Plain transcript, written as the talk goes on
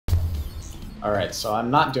Alright, so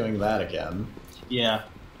I'm not doing that again. Yeah.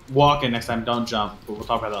 Walk in next time, don't jump. But we'll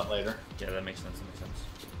talk about that later. Yeah, that makes sense. That makes sense.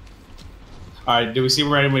 Alright, do we see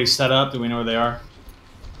where everybody's set up? Do we know where they are?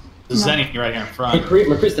 There's Zenny right here in front.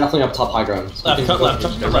 McCree's definitely up top high ground. So Left, cut left,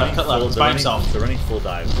 cut left, cut left. It's by himself. They're running full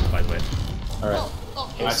dive, by the way. Alright.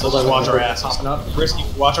 Alright, so let's watch our ass. Risky,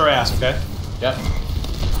 watch our ass, okay? Yep.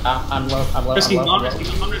 I'm low, I'm low, Risky, I'm low, I'm low.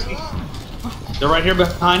 Risky, Risky. They're right here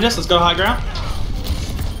behind us. Let's go to high ground.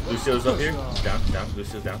 Lucio's up here. Down, down.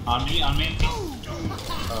 Lucio's down. On me, on me.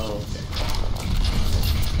 Oh, okay.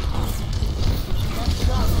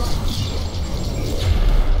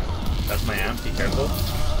 That's my amp. Be careful.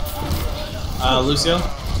 Lucio.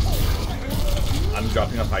 I'm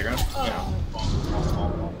dropping up high ground. Yeah.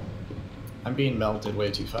 I'm being melted way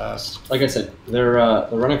too fast. Like I said, they're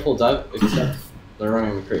running full dive, except they're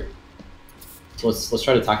running McCree. So let's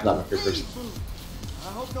try to tackle that McCree first.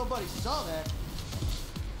 I hope nobody saw that.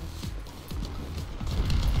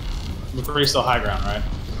 McCree's still high ground, right?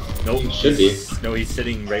 Nope. He should be. No, he's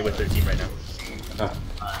sitting right with their team right now. Okay.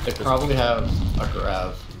 They probably have a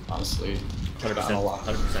grab, honestly. Put it on a lot.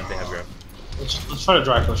 100% they have grab. Let's try to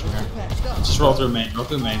dry push him here. Just roll through main. Roll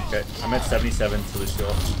through main. Okay, I'm at 77 to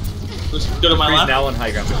Lucio. Go to my McCree's left. now on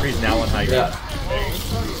high ground. McCree's now on high ground.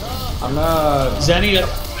 Yeah. I'm not... Zenny,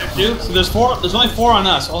 dude. So there's four. There's only four on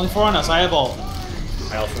us. Only four on us. I have ult.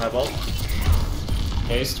 I also have ult.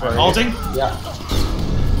 Haste, where Ulting. Yeah.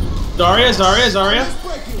 Zarya.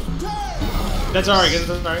 That's Zarya. Get it,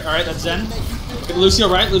 Zarya. All right, that's Zen. Get Lucio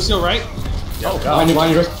right. Lucio right. Oh god.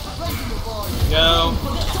 Behind you, Go.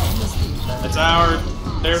 That's our.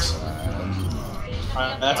 There's.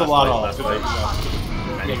 Alright, that's a lot of ult.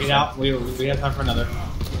 Yeah, get out. We have time for another.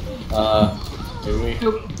 Do we?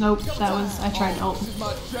 Nope, that was, I tried ult.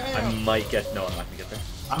 I might get. No, I'm not gonna get there.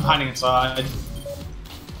 I'm hiding inside.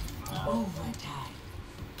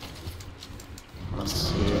 Let's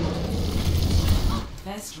see.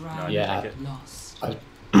 Best No, I round didn't Yeah. make it. lost.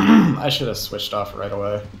 I should have switched off right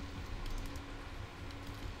away.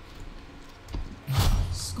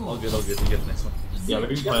 Score. All good. All good. We get the next one. Yeah, we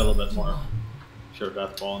can play a little bit more. Sure,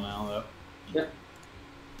 death ball now though. Yeah.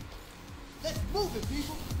 Let's move it,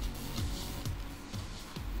 people.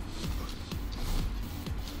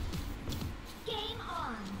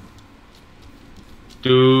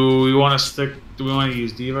 Do we want to stick? Do we want to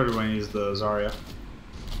use Diva or do we want to use the Zarya?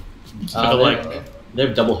 They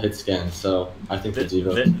have double hit scan, so I think the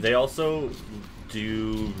Diva. They also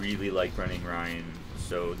do really like running Ryan,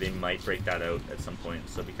 so they might break that out at some point.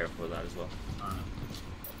 So be careful with that as well.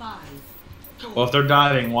 Well, if they're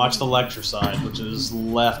diving, watch the lecture side, which is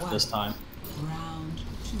left this time. Round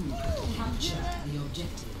 2. Capture the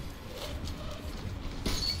objective.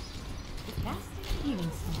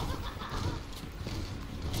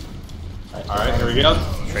 Alright, here we go.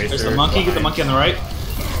 Tracer There's the monkey. Get the monkey on the right.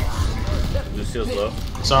 Lucio's low.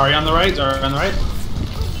 Sorry on the right. Zarya on the right.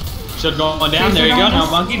 Shield going down. There you go. Now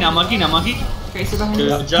monkey. Now monkey. Now monkey. Tracer behind you.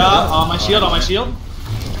 Good job. On my shield. On my shield.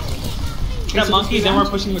 That monkey. Then we're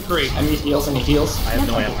pushing McCree. I need heals, I need heals. I have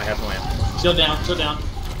no amp. I have no amp. Shield down. Shield down.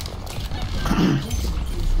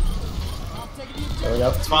 There we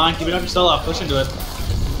go. It's fine. Keep it up. You're still up. Push into it.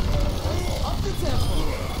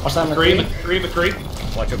 Watch that McCree. McCree. McCree.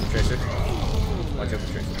 Watch out for Tracer. Watch out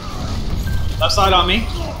for Tracer. Left side on me.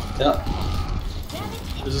 Yeah.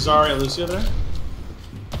 There's a Zarya Lucio there.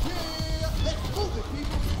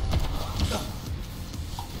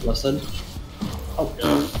 Left side. Oh,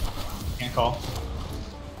 God. Can't call.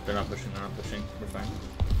 They're not pushing. They're not pushing. We're fine.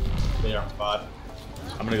 They are 5.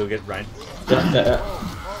 I'm gonna go get Ryan. Yeah.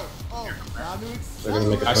 They're gonna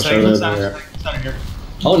make a I push say over center there. here.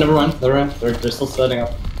 Oh, never mind. They're still setting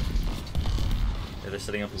up. Yeah, they're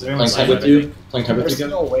setting up. Is anyone Playing time with you. Playing time They're with you.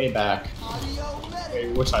 still way back.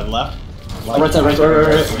 Wait, which side? Left? Oh, right side, right.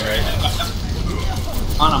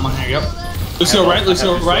 On, here you go. Lucio right,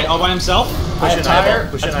 Lucio right, all by himself. I have tire.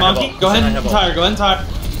 That's monkey. Go ahead and tire, go ahead and tire.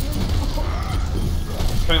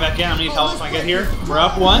 Coming back in, I'm gonna need help if I get here. We're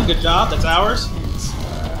up 1, good job, that's ours.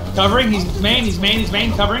 Covering, he's main,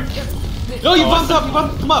 covering. No, you bumped up,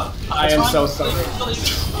 come up. I am so sorry.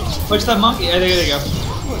 Push that monkey, there you go.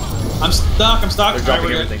 I'm stuck. They're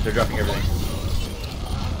dropping everything. They're dropping everything.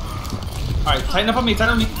 Alright, tighten up on me,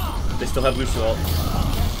 tighten on me. They still have Lucio ult.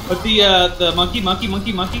 Put the monkey.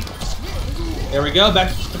 There we go,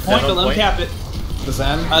 back to the point, don't let him cap it. The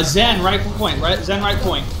Zen. Zen, right point, Zen, right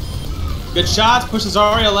point. Good shots, push the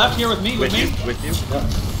Zarya left here with me, With you. Yeah.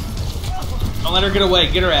 Don't let her get away,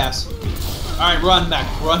 get her ass. Alright, run back.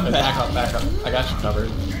 Back up. I got you covered.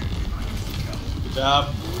 Good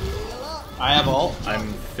job. I have ult.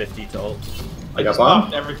 I'm 50 to ult. I just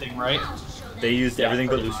popped everything, right? They used everything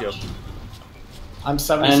but Lucio. I'm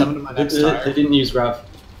 77 to my And next they tire. didn't use grab.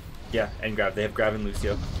 Yeah, and grab. They have grab and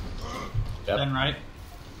Lucio. Yep. Then right.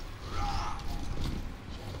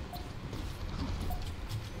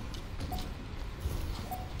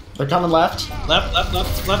 They're coming left. Left, left,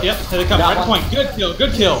 left, left. Yep. Here they come. Got Right one. point. Good kill.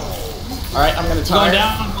 Good kill. All right, I'm gonna tire. Going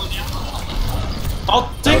down. Going down.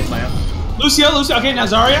 Oh, That was take plan. Lucio. Lucio. Okay, now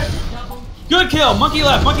Zarya. Good kill. Monkey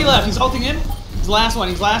left. Monkey left. He's ulting in. He's the last one.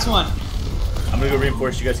 He's the last one. I'm gonna go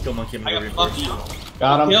reinforce. You guys kill Monkey. I'm I gonna go got reinforce. Monkey.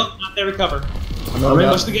 Got him. Kill. Not there. Recover. I'm going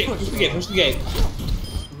Push up. the gate. Push the gate. Push the gate.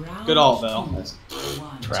 Round Good ult, Bell. Nice.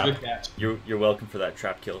 one. It's a Trap. good catch. You're welcome for that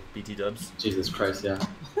trap kill, BT dubs. Jesus Christ, yeah.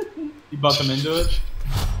 You buck him into it.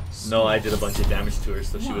 No, I did a bunch of damage to her,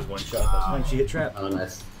 so she was one shot. That's when she hit trap. Oh,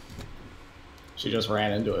 nice. She just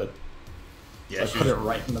ran into it. Yeah, So I put it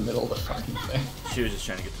right in the middle of the fucking thing. she was just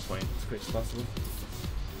trying to get the point as quick as possible.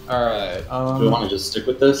 All right. Do we want to just stick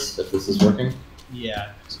with this if this is working? Yeah, I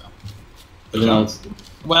think so. But you know, it's,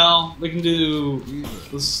 Well, we can do.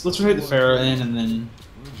 Let's rotate the Pharaoh in and then.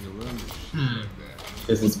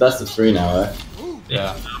 because it's best of 3 now, right?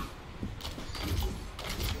 Yeah.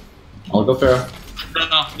 I'll go Pharaoh.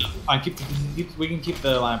 No. Fine. We can keep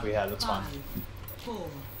the lineup we had. That's fine. 5, 4,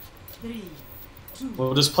 3, 2.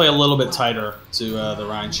 We'll just play a little bit tighter to the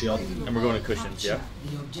Ryan shield. And we're going to cushions, yeah?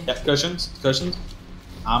 The objective. Yep, cushions.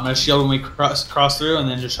 I'm gonna shield when we cross through, and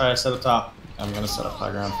then just try to set up top. I'm gonna set up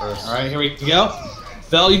high ground first. All right, here we go.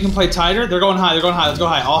 Bell, you can play tighter. They're going high. Let's go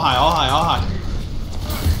high. All high.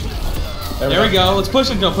 There we go. Let's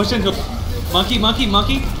push into him. Monkey.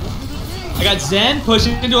 I got Zen. Push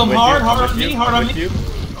into him hard on me.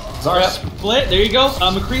 Zarya. Split. There you go.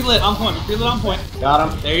 McCree lit on point.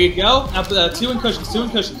 Got him. There you go. Now 2 in cushions.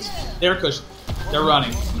 They're cushioned. They're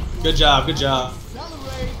running. Good job.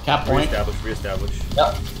 Cap point. Reestablish.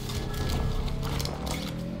 Yep.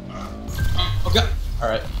 Okay. All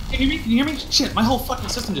right. Can you hear me? Shit, my whole fucking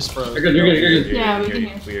system just froze. You're good. Yeah, we can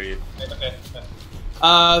hear. We hear you. Okay.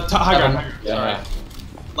 High ground. Yeah.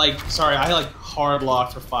 Sorry. Sorry, I hard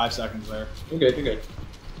locked for 5 seconds there. You're good.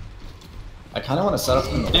 I kind of want to set up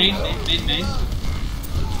in the Main.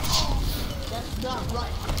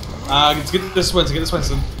 Let's get this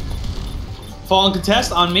Winston. Fall and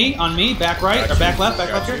contest on me. Back right or back left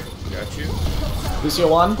here. Got you. Lucio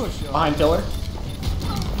 1 behind pillar.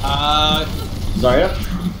 Zarya?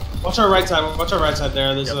 Watch our right side.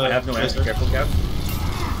 There. There's Yep, a I have no answer. tracer. Careful, Cap.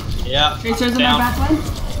 Yeah. Tracers in Down. our back line.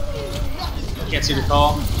 Can't see the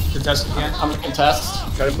call. Contest again. I'm gonna contest.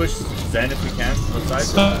 Try to push Zen if we can. Left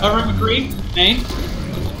side. Cover McCree. Main.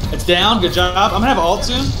 It's down. Good job. I'm gonna have ult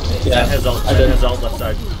soon. Zen has ult. I Zen did. has ult left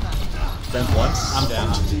side. Zen's one. I'm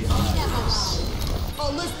down.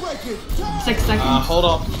 Oh, let's break it. 6 seconds. Hold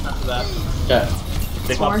on after that. Okay.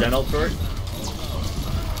 They pop 4. Zen ult for it.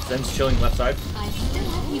 Zen's chilling left side.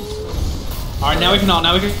 All right, now we can ult.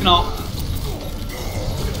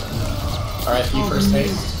 All right. You first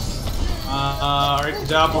haste. All right, good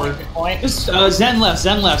job. Point. This Zen left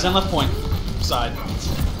point side.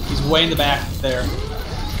 He's way in the back there.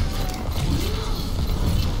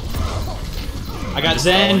 I got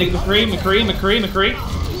Zen, McCree.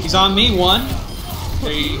 He's on me. 1.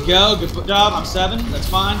 There you go. Good job. I'm 7. That's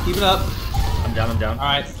fine. Keep it up. I'm down. All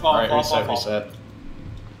right. All right. Fall. Reset.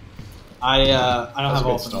 I don't That was have a good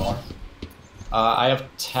ult. stall. I have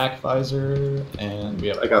tack visor and we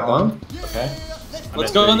have. I got bomb. Okay.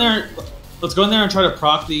 Let's go in there. Let's go in there and try to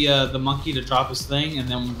proc the monkey to drop his thing, and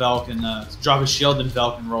then Vel can drop his shield, and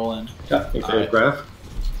Vel can roll in. Yeah, think they Alright. have graph.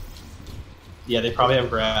 Yeah, they probably have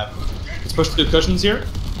grab. Let's push through cushions here.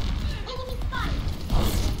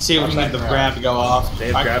 See if we can get the grab to go off. They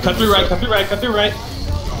have All right, grab cut and through right. Lucio. Cut through right.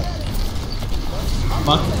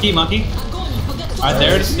 Monkey. All right,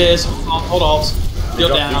 there it is. Hold alt. They Deal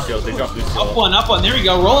drop down. Lucio. They drop Lucio. Up one. There we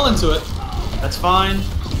go. Roll into it. That's fine.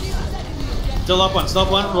 Still up one.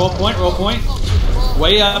 Roll point.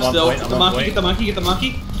 Way up I'm on still. point, Get I'm the on monkey. point. Get the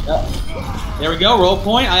monkey. Yep. There we go. Roll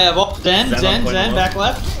point. I have all Zen, Zen on Zen, point alone. back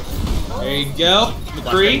left. There you go.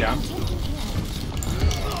 McCree. Down.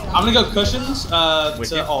 I'm gonna go cushions. With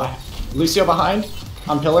To you. all. Lucio behind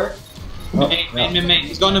on pillar. Main.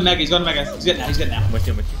 He's going to Mega. He's getting now. I'm with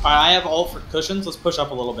you. All right, I have ult for cushions. Let's push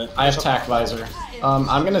up a little bit. I have Push up. tack visor. I'm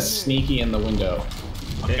gonna sneaky in the window.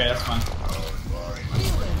 Okay, that's fine.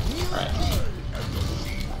 All right.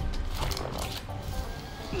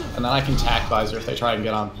 And then I can tack visor if they try and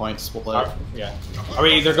get on point split. Yeah. Are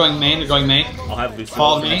we? They're going main. I'll have Lucio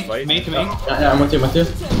Follow for me. next fight. Main to me. Yeah, I'm with you.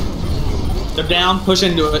 They're down. Push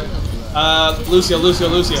into it. Lucio.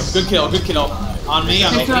 Good kill. On me.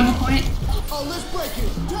 Tracer on the point. Oh, let's break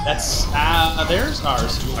it. That's theirs.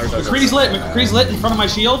 Ours. Ours. McCree's lit in front of my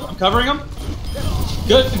shield. I'm covering him.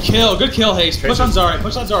 Good kill, Haste. Push on Zarya,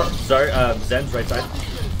 push on Zarya. Sorry, Zen's right side.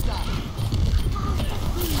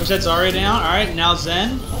 Push that Zarya down. Alright, now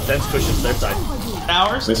Zen. Zen's pushing left side.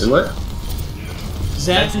 Towers. Wait, what?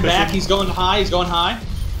 Zen's Zen's back, pushing. he's going high.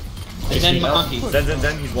 And then Monkey.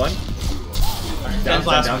 Zen, he's one. Down, Zen's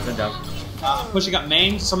last Zen down. Pushing up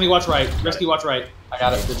main, somebody watch right. Risky watch right. I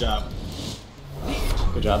got it. Good job.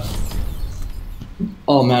 Good job.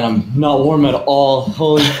 Oh man, I'm not warm at all.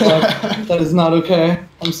 Holy fuck. That is not okay.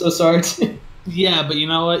 I'm so sorry. Yeah, but you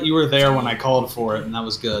know what? You were there when I called for it, and that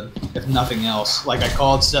was good. If nothing else. Like, I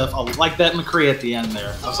called stuff like that McCree at the end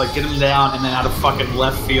there. I was like, get him down, and then out of fucking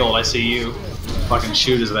left field, I see you fucking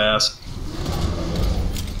shoot his ass.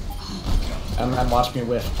 And then watch me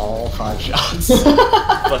whiff all 5 shots.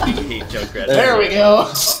 Fucking hate Junkrats. There we go.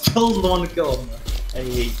 Still the one to kill him. I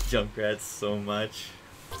hate Junkrats so much.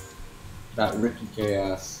 That Ricky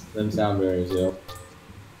Chaos. Them soundberries, yo.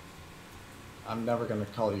 I'm never gonna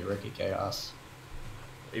call you Ricky Chaos.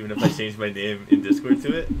 Even if I change my name in Discord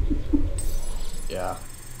to it. Yeah.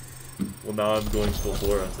 Well, now I'm going full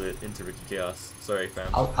bore into Ricky Chaos. Sorry, fam.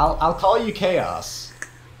 I'll call you Chaos.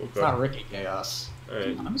 It's Okay. not Ricky Chaos.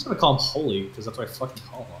 Alright. I'm just gonna call him Holy, because that's what I fucking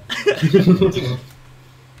call him.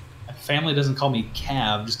 My family doesn't call me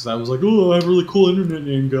Cav just because I was like, oh, I have a really cool internet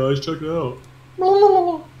name, guys. Check it out.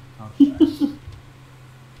 Okay.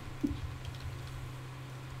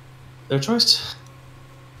 Their choice?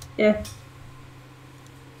 Yeah.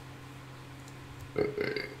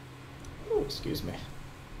 Ooh, excuse me.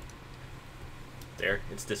 There,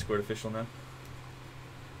 it's Discord official now.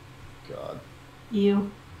 God.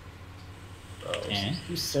 You. Oh, Eh?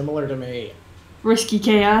 you similar to me. Risky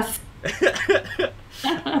chaos.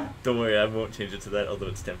 Don't worry, I won't change it to that, although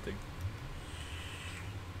it's tempting.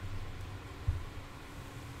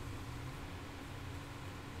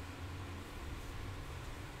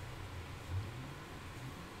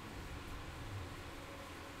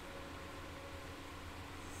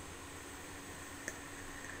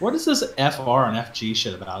 What is this FR and FG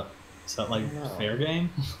shit about? Is that like I don't know. fair game?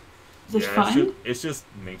 Is it Yeah, fun? it's just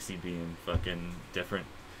Minxie being fucking different.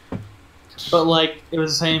 But like, it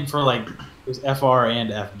was the same for like, it was FR and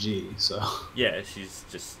FG, so. Yeah, she's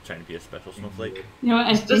just trying to be a special snowflake. You know what?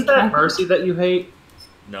 I Is this think that Mercy that you hate?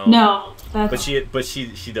 No. No, that's. But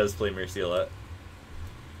she does play Mercy a lot.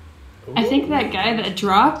 I think that guy that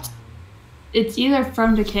dropped, it's either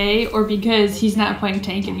from Decay or because he's not playing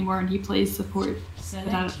tank anymore and he plays support. Select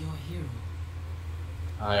But I- your hero.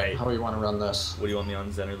 Alright, how do you want to run this? What do you want me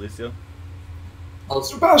on, Zen or Lucio? Oh,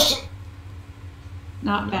 Sebastian!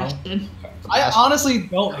 Not No. Bastion. I honestly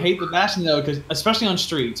don't hate the Bastion though, because especially on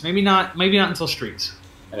streets. Maybe not until streets.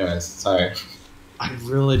 Anyways, sorry. I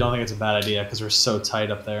really don't think it's a bad idea because we're so tight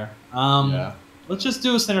up there. Yeah. Let's just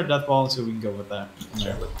do a standard death ball and see what we can go with that.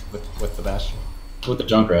 Sure, with the Bastion. With the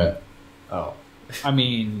Junkrat. Oh. I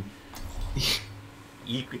mean,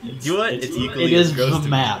 You know what? It's equally it is as gross the to me.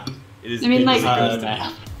 map. It is I mean, equally like- gross to me.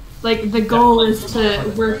 Map. Like, the goal is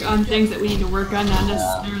to work on things that we need to work on, not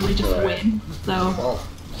necessarily just right. win. So, Well,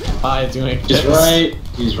 by doing He's this. right.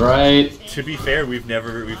 He's right. To be fair, we've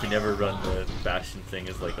never run the Bastion thing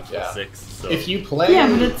as like a full Yeah. 6. So If you play Yeah,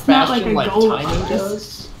 but it's not Bastion like a goal. timing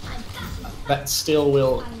does, that still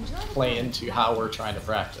will play into how we're trying to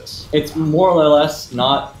practice. It's more or less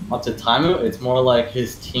not up to Taimu, it's more like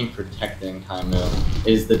his team protecting Taimu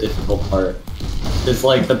is the difficult part. Because,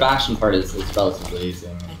 like, the Bastion part is relatively easy.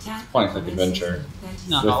 and It's Attack point like adventure.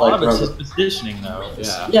 No, With, a lot like, of it's rubber- his positioning though.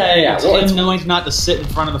 Yeah. Yeah. It's Well, him it's, knowing not to sit in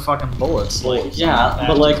front of the fucking bullets. Like, yeah, some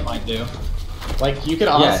but, like- Bastions might do. Like, you could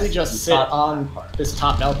honestly Yes, just it's sit not on that hard. this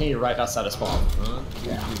top balcony right outside of spawn.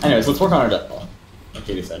 yeah. Anyways, let's work on our death ball. Like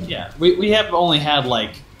Katie said. Yeah, we have only had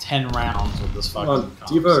like 10 rounds with this fucking.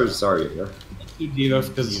 Diva or Zarya? Yeah. Let's do Diva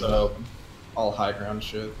because Diva. open. All high ground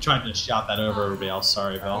shit. Trying to shout that over everybody else.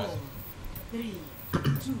 Sorry, Bill. 3, 2,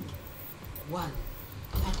 1.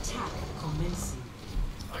 Attack commencing.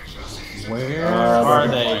 Where Are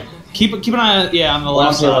they? Keep an eye. Yeah, on the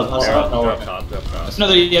left Left side. side, left no, side. drop top, drop top. No,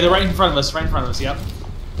 they're right in front of us. Right in front of us. Yep.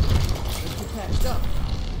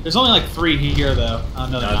 There's only like 3 here though. No,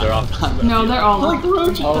 they're No, they're not. off. no, they're all Like the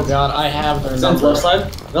roaches. Oh god, I have their Zen's number. left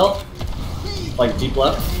side. Belt. Like deep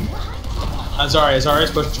left.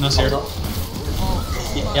 Zarya's pushing us here.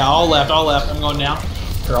 Yeah, all left. I'm going down.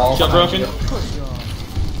 They're all Shield behind broken.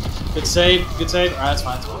 you. Good save. Alright, that's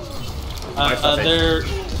fine. They're.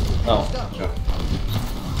 Oh. Sure.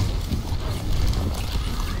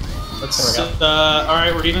 Let's. There we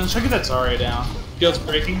Alright, we're even. Let's try to get that Zarya down. Field's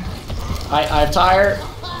breaking. I have tire.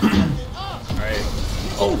 Alright.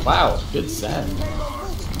 Oh wow, good set.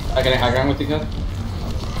 I can high ground with you guys.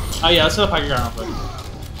 Oh yeah, let's set up high ground real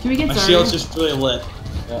quick. Can we get My Zarya? shield's just really lit.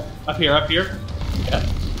 Yeah. Up here, up here. Yeah.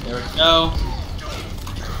 There we go.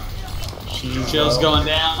 Shield's going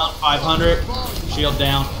down. 500. Shield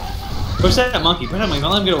down. Push that monkey. Push that monkey.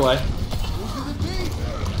 Don't let him get away.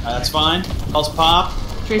 That's fine. Let's pop.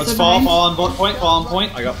 Tracer Let's fall. behind. Fall on point. Fall on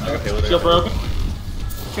point. I got payload. Shield broken.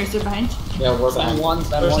 Tracer behind. Yeah, we're Zen behind. one,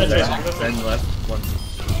 Zen Push one, that Zen. Zen left. One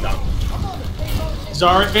down.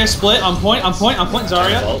 Zarya split. On point. On point. On point.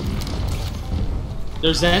 Zarya. Vault.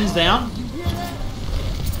 There's Zen's down.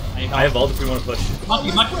 I have vault if we want to push.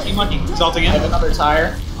 Monkey. Monkey. Monkey. Exalting I have in. another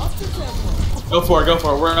tire. Go for it. Go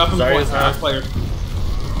for it. We're up in Zarya's point. half. Players.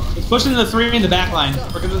 He's pushing the 3 in the back line.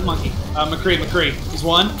 Look at this monkey. McCree. He's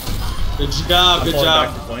one. Good job. I'm Good falling job.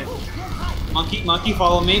 back to point. Monkey,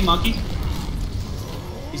 follow me, monkey.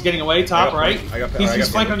 He's getting away, top right. I got He's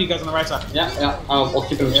flanking on you guys on the right side. Yeah. We'll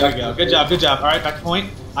keep him in There check. we go. Good job. All right, back to point.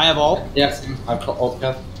 I have ult. Yes, I've ult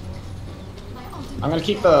cap. I'm gonna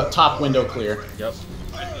keep the top window clear. Yep.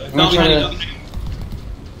 I'm Bell gonna try behind to. you.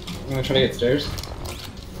 I'm gonna try to get stairs.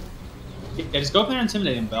 Yeah, just go up there and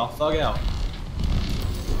intimidate him, Bell. Thug out.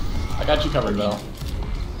 I got you covered, Bell.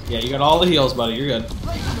 Yeah, you got all the heals, buddy. You're good.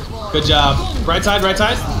 Good job. Right side.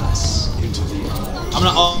 I'm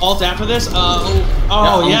gonna ult after this. I'm yes,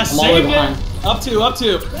 all the way save it. behind. Up two.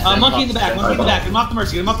 Monkey in the back. Get him off the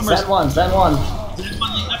mercy. Zen one, Zen one.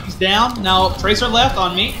 He's down. Now Tracer left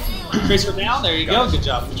on me. Tracer down. There you go. Good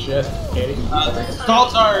job. Good shit, Katie.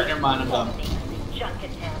 Calls are. Never mind. I'm done.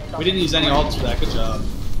 We didn't use any ults for that. Good job.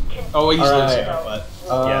 Oh, we used Alright. Lucio, but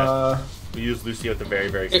Uh, We used Lucio at the very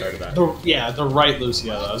start of that. the right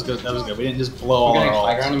Lucio. That was good. That was good. We didn't just blow all We're our getting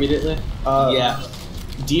high ults. ground immediately. Yeah.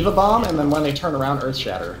 Diva bomb, and then when they turn around, Earth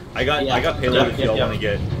Shatter. I got payload Yep, if y'all yep. want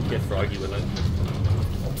to get froggy with it.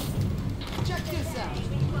 Check this out.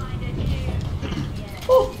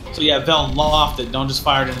 So yeah, Vel loft it. Don't just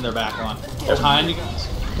fire it into their back line. They're behind you guys.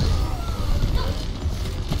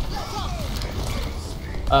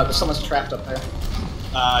 Someone's trapped up there.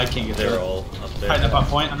 I can't get They're there. all up there. Tighten up on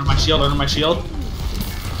point. Under my shield.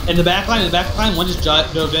 In the back line. One just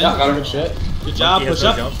dove in. Yeah, got Good shit. Good job. Monkey has Push no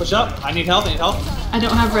up. jump. Push up. I need help. I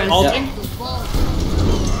don't have res. Ulting.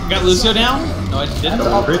 Got Lucio down. No, I didn't. That's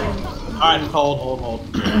all. Alright,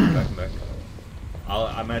 hold. Back.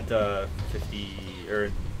 I'm at 50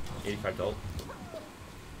 or 85 to ult.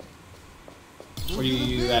 What do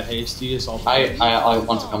you that hasty? Just ult. I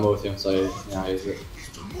want to combo with him, so yeah, I use it.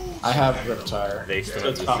 I have Riptire. They still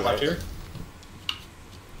Let's have top Lucio. left here.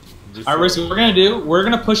 Lucio. Alright, Risky, what we're gonna do, we're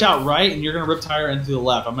gonna push out right and you're gonna rip tire into the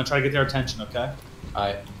left. I'm gonna try to get their attention, okay?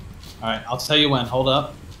 Alright. Alright, I'll tell you when. Hold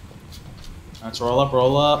up. Let's roll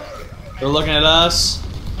up. They're looking at us.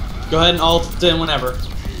 Go ahead and ult in whenever.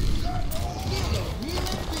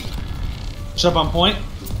 Push up on point.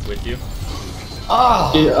 With you.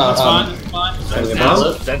 Oh! That's fine. Zen's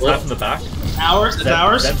Now? half in the back. Ours. It's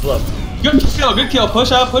ours. Zen's low. Good kill.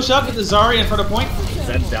 Push up. Get the Zarya in front of point.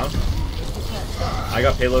 Zen's down. I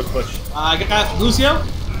got payload push. I got Lucio.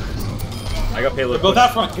 I got payload Both push.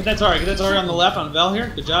 out front. Get that Zarya on the left on Vel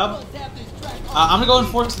here. Good job. I'm gonna go and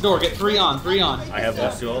force the door. Get 3 on. I have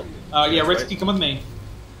Lucio ult. Yeah, That's Risky, come with me.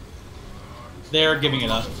 They're giving it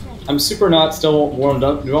up. I'm super not still warmed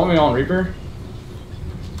up. Do you want me on Reaper?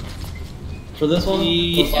 For this one? For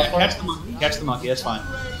this Yeah, last one? catch the monkey. That's fine.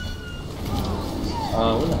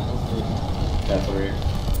 What the hell? Yeah, it's over here.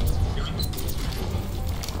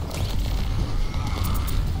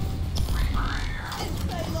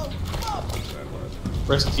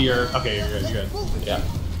 Risky, okay. You're good. Yeah.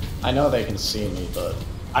 I know they can see me, but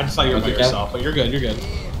I just thought you were by Okay. yourself, but you're good.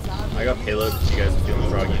 I got payload if you guys are feeling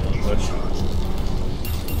froggy and want to push.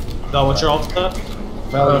 Vel, what's your ult up?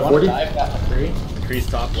 well, you want 40? to dive that McCree? Increase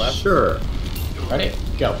top left. Sure. Ready?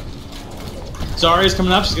 Go. Zarya's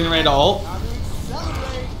coming up. She's getting ready to ult.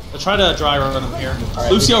 I'll try to dry run him here.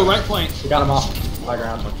 Alright. Lucio, right point. We got him off high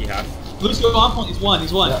ground. Monkey half. Lucio on point. He's one.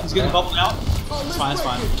 Yeah, He's getting yeah. bubbled out. It's fine.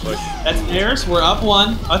 Push. That's theirs. We're up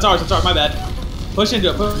 1. Oh, that's ours. My bad. Push into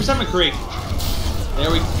it. Push up McCree.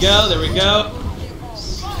 There we go.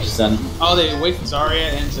 Zen. Oh, they wait for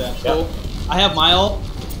Zarya and Zen. Yep. Cool. I have my ult.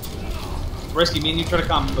 Risky, me and you try to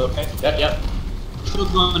combo, okay? Yep.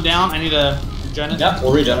 Shield's going down. I need a regen it. Yeah,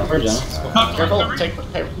 we'll regen it. Careful. Take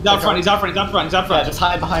He's out front. He's out front. Yeah, just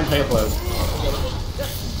hide behind payload.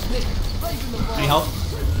 Any help?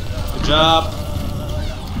 Good job.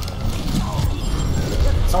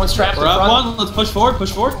 Someone's trapped We're in up front. 1. Let's push forward.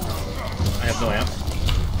 I have no amp.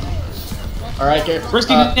 Alright, get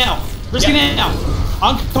Risky now. Now.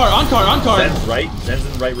 On card. Zen's right. Zen's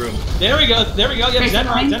in the right room. There we go. Yep, Zen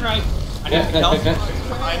right. I need help. Okay.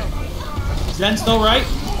 Zen's still right.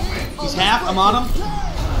 He's half. I'm on him.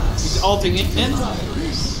 He's ulting in.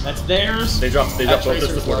 That's theirs. They dropped both the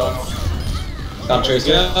Tracer's support low. ults. Got There we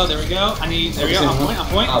Tracer. go. There we go. There we go. On point. On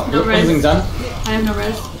point. No res. Losing Zen. I have no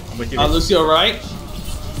res. I'm with you. Lucio right.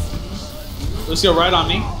 Lucio right on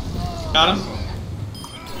me. Got him.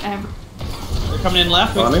 I have. They're coming in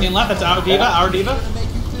left. They're On coming me? in left. That's our diva. Our diva.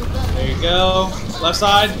 There you go. Left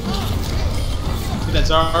side. See that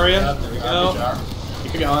Zarya. There we go.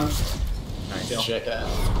 Keep it going. Nice. Good shit, guys.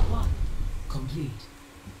 Complete.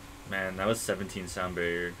 Man, that was 17 sound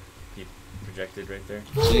barrier he projected right there.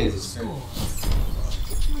 Jesus. Score. 0.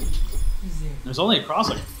 There's only across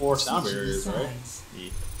like 4 sound barriers, right? Sides. Yeah.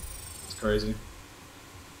 It's crazy.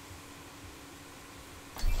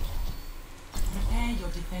 Prepare your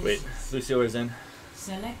defenses. Wait, Lucio is in.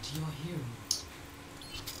 Select your hero.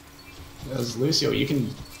 As Lucio, you can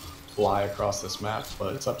fly across this map,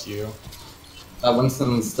 but it's up to you.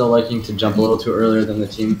 Winston's still liking to jump a little too earlier than the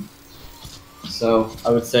team. So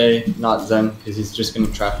I would say not Zen, because he's just going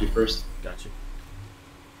to trap you first. Got you.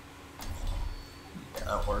 Yeah,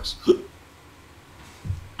 that works. But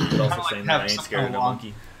also like saying to that have I ain't some scared of kind a of long-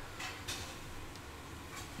 monkey.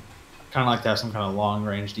 Kind of like to have some kind of long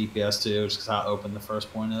range DPS too, just because how open the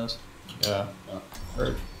first point is. Yeah. Or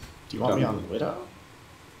do you want me on Widow?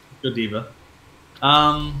 Good diva.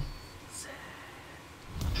 I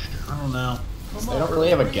don't know. They don't really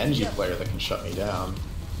have a Genji player that can shut me down.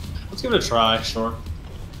 Let's give it a try, sure.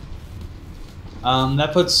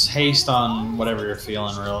 That puts haste on whatever you're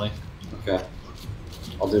feeling, really. Okay.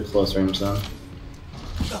 I'll do close range then.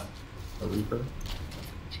 The Reaper.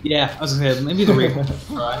 Yeah, I was gonna say, maybe the Reaper.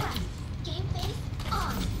 Try.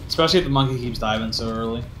 Especially if the monkey keeps diving so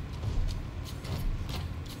early.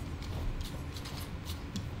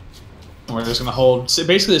 We're just gonna hold,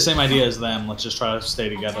 basically the same idea as them. Let's just try to stay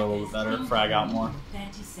together a little bit better, frag out more.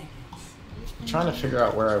 30 seconds. I'm trying to figure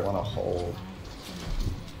out where I want to hold.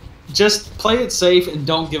 Just play it safe and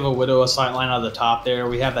don't give a Widow a sight line out of the top there.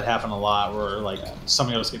 We have that happen a lot where like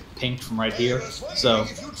somebody else get pinked from right here. So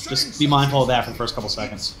just be mindful of that for the first couple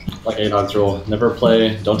seconds. Like A-Dog's rule. Never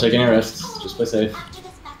play, don't take any risks, just play safe. After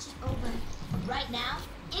this match is over, right now,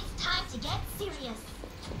 it's time to get serious.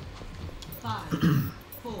 5,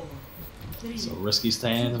 4, 3, So risky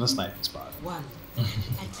staying in the sniping spot. 1.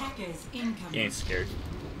 Attackers He incoming. ain't scared.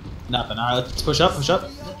 Nothing. All right, let's push up, The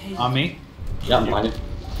payload. on me. Yeah, mind it.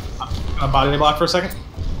 I'm gonna body block for a second.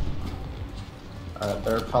 Alright,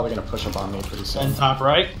 they're probably gonna push up on me pretty soon. And top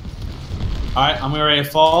right. All right, I'm ready to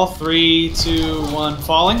fall. 3, 2, 1,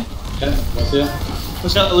 falling. Okay, let's see it.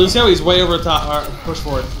 Push out Lucio. He's way over the top. All right, push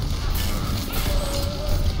forward.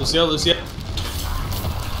 Lucio. All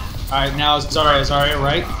right, now Zarya,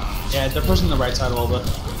 right? Yeah, they're pushing the right side a little bit.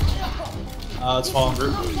 Let's fall in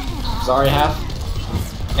group. Zarya half.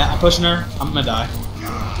 Yeah, I'm pushing her. I'm gonna die.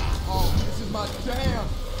 This is my jam.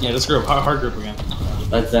 Yeah, this group, hard group again.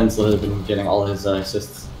 That Zen's literally been getting all his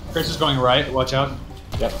assists. Chris is going right. Watch out.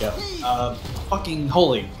 Yep. Fucking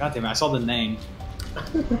holy. God damn it, I saw the name.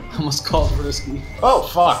 Almost called risky. Oh,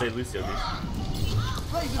 fuck. Say Lucio, dude.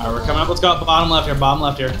 Alright, we're coming up. Let's go bottom left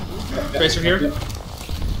here. Tracer here.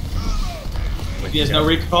 He has no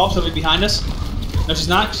recall. She'll be behind us. No, she's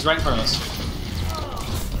not. She's right in front of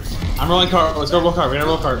us. I'm rolling card. Let's go roll card. We gotta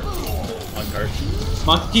roll card. One card.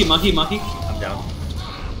 Monkey. I'm down.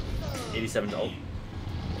 87 to ult.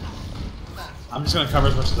 I'm just gonna cover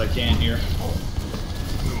as much as I can here.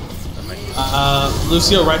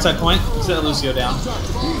 Lucio, right side point. Set Lucio down.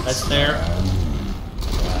 That's there.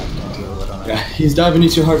 Yeah, he's diving you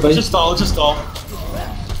too hard, buddy. Just stall.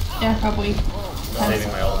 Yeah, probably.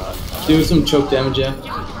 Saving my ult. Do some choke damage, yeah.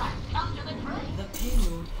 The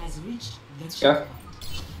payload has reached the Okay. checkpoint.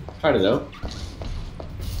 Tried it out.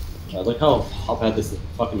 Look how bad this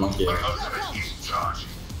fucking monkey is.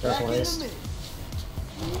 Careful, Ace.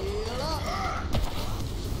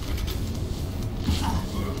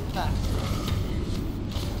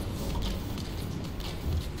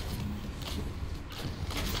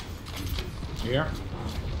 Here.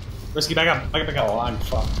 Risky, back up. Oh, I'm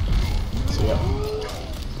fucked. See ya.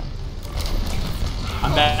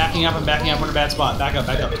 I'm backing up. We're in a bad spot. Back up.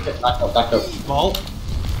 Back up. Vault.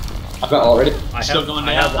 I've got all ready. Still going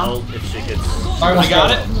I have down. ult if she gets. I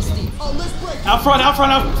got it. Oh, let's break it. Out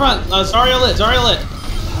front. Zarya lit.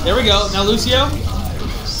 There we go. Now Lucio.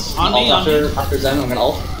 On me. After Zen, I'm gonna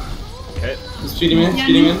ult. Okay. Speed him in.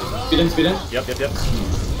 Speed in. Yep.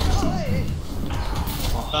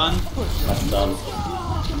 Done. That's done.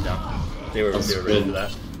 Down. They were That's ready good. for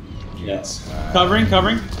that. Yes. Covering.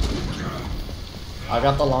 I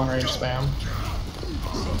got the long range spam.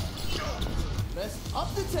 Let's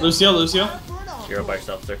up the tempo. Lucio. You're by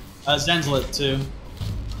yourself, sir. Zen's lit too.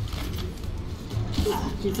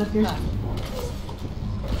 He's up here.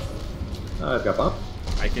 I've got Bob.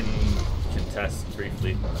 I can contest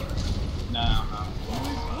briefly. No.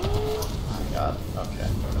 Oh my god. Okay.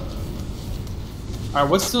 Alright,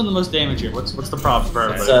 what's doing the most damage here? What's the problem for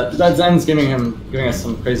everybody? That Zen's giving us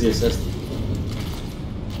some crazy assist.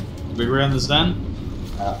 Do we agree on the Zen?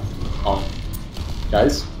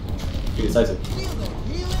 Guys, be decisive.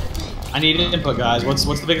 I need input, guys. What's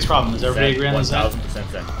the biggest problem? Does everybody agree on the Zen?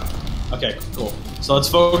 1000% Zen. Okay, cool. So let's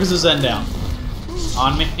focus the Zen down.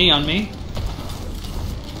 On me.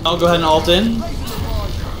 I'll go ahead and ult in.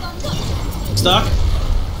 Stuck.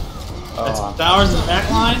 That's Towers in the back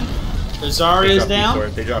line. There's Zarya's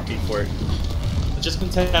down. They drop P for it. It's just been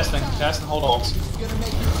testing. Test and hold ults.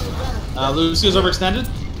 Lucio's overextended.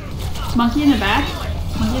 Monkey in the back.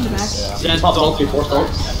 Monkey in the back. Yeah. Zen's Pop ult. ult before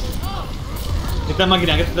ults. Get that monkey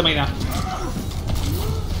down.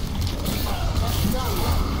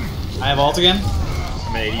 I have ult again.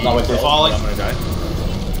 I'm at 80. Not with We're it. falling. I'm gonna die.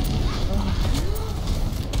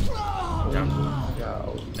 Down.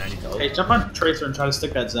 90 to ult. Hey, jump on Tracer and try to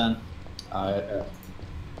stick that Zen.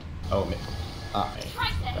 Oh, me. Not me.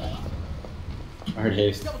 I heard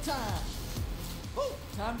haste. Double time. Oh,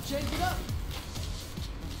 time to change it up.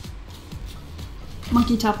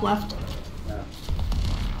 Monkey top left.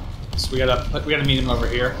 So we gotta meet him over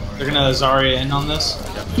here. They're gonna Zarya in on this.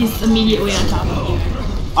 He's immediately on top.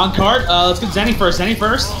 On card, let's get Zenny first.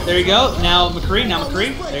 There you go. Now McCree.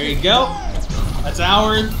 There you go. That's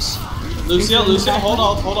ours. Lucio, hold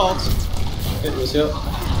ult. Hit Lucio.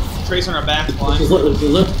 Trace on our back line.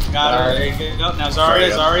 Look. Got her. There you go. Now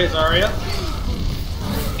Zarya.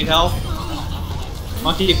 Need help.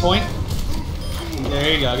 Monkey point.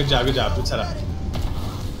 There you go. Good job. Good setup.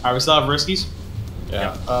 Alright, we still have Riskies.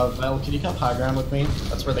 Yeah. Vel, can you come high ground with me?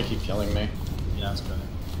 That's where they keep killing me. Yeah, that's good.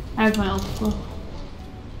 I have my ult as well.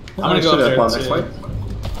 I'm gonna go up there next too. fight.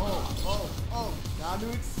 Oh, time to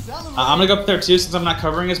accelerate. I'm gonna go up there too since I'm not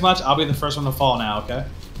covering as much. I'll be the first one to fall now, okay?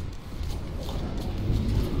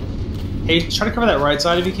 Hey, try to cover that right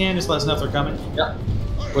side if you can. Just let us know if they're coming. Yeah.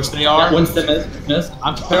 Which they are. Yeah, Winston missed.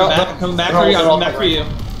 I'm coming back for you. I'm coming back for you.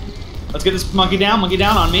 Let's get this monkey down.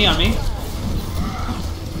 On me.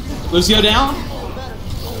 Lucio down.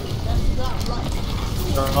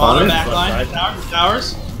 On the back line.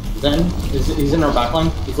 Towers. Zen, he's in our back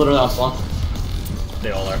line. He's literally on spawn.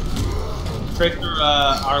 They all are. Tracer,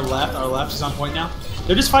 our left is on point now.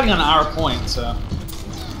 They're just fighting on our point, so.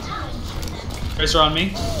 Tracer on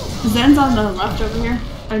me. Zen's on the left over here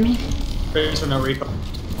by me. Tracer no recall.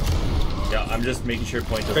 Yeah, I'm just making sure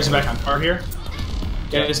point doesn't Tracer back on car here.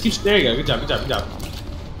 Yeah, just keep. There you go. Good job.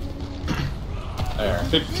 There.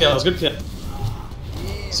 Good kills.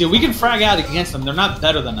 See, we can frag out against them. They're not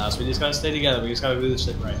better than us. We just gotta stay together. We just gotta do this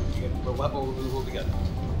shit right. We'll be good.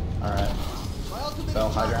 Alright. Vel,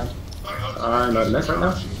 high ground. I'm at mess right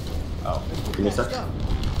now. Oh. Give me a sec.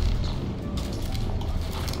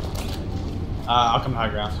 I'll come high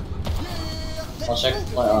ground. I'll check.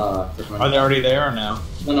 Are they already there or no?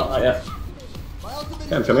 No, not yet.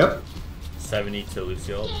 Okay, I'm coming up. 70 to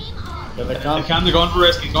Lucio. Here they They're come. going for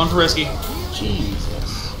risky.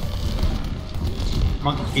 Jesus.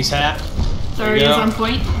 Monkey's hat. Sorry, There you he's go. on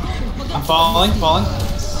point. I'm falling.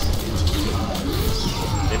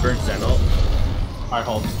 They burned Zen ult. Alright,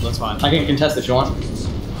 hold. That's fine. I can contest if you want.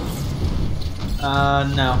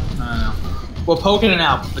 No. We'll poke in and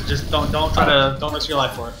out, but just don't risk your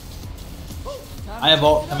life for it. I have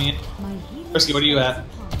ult coming in. Risky, what are you at?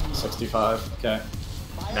 65. Okay.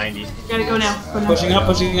 90. Gotta go now. Pushing up.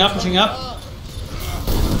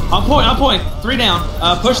 On point. 3 down.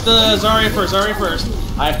 Push the Zarya first.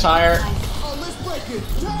 I have tire. Oh, let's break it.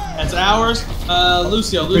 That's ours.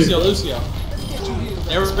 Lucio.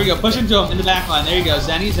 There we go. Push into him in the back line. There you go.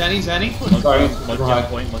 Zenny. Sorry. Monkey on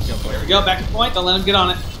point. There we go. Back to point. Don't let him get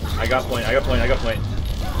on it. I got point.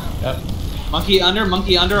 Yep. Monkey under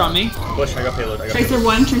on me. Push, I got payload. Tracer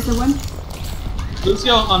one.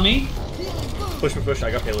 Lucio on me. Push,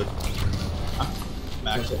 I got payload.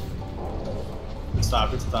 Back. Good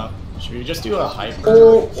stop. Should we just do a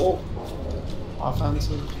hyper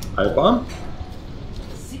offensive? High bomb.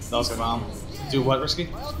 That was a bomb. Do what, Risky?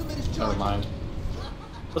 Never mind.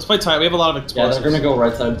 Let's play tight. We have a lot of Yeah, explosives. they're gonna go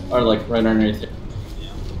right side, or like right underneath it.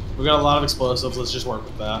 We got a lot of explosives. Let's just work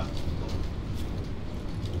with that.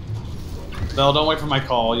 Bell, don't wait for my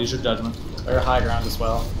call. Use your judgment. They're high ground as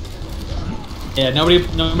well. Yeah,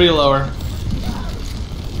 nobody lower.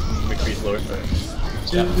 McCree's lower.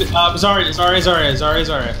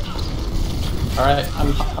 Zarya. Alright,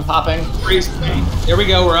 I'm popping. Freeze. There we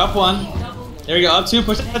go. We're up 1. There we go. Up 2.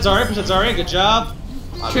 Push that Zarya. Good job.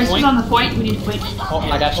 Tracer's on the point. We need to point. Oh,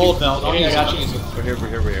 I got you. Hold, Bell. Don't I use got it. you.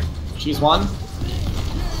 We're here. She's 1.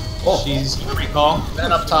 Oh. She's gonna recall.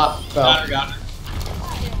 Then up top. Got her.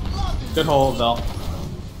 Good hold, Bell.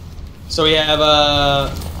 So we have,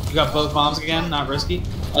 you got both bombs again, not risky.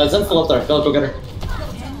 Zen's still up there. Go get her.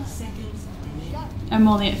 I'm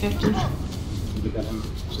only at 50. Go get him.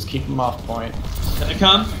 Just keep him off point. Gonna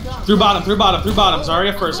come. Through bottom.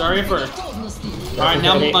 Zarya first. Alright,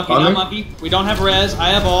 now Monkey. We don't have res. I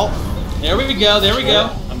have ult. There we go.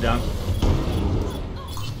 I'm down.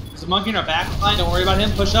 There's a Monkey in our back line. Don't worry about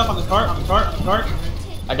him. Push up on the cart.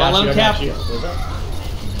 I got Don't you. let him cap.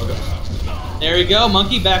 Okay. There we go.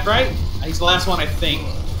 Monkey back right. He's the last one, I think.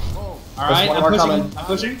 Alright, one more coming. I'm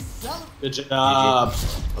pushing. Good job.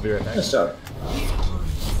 I'll be right back. Nice job.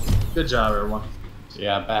 Good job, everyone.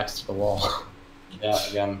 Yeah, backs to the wall. Yeah,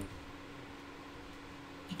 again.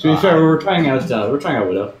 To be fair, we're trying out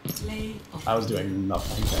Widow. I was doing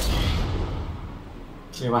nothing.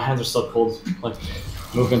 Yeah, my hands are still cold. Like,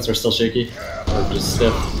 movements are still shaky. Or just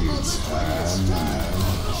stiff.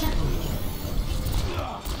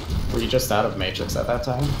 Were you just out of Matrix at that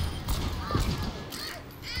time?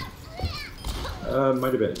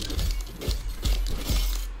 Might have been.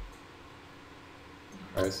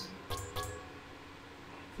 Nice.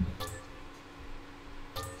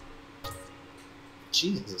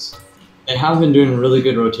 Jesus. They have been doing really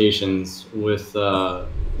good rotations with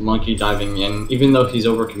Monkey diving in, even though he's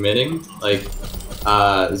overcommitting. Like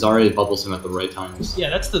Zarya bubbles him at the right times. Yeah,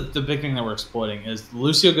 that's the big thing that we're exploiting is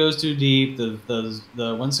Lucio goes too deep,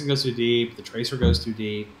 the Winston goes too deep, the Tracer goes too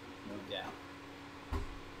deep. Yeah.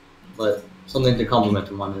 But something to compliment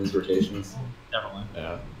him on his rotations. Definitely.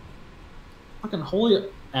 Yeah. Fucking Holy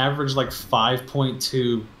average like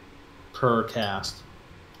 5.2 per cast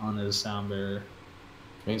on his sound barrier.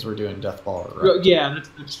 Means we're doing Death Ball, right? Yeah,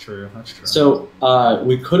 that's true. That's true. So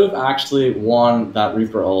we could have actually won that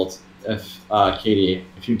Reaper ult if Katie,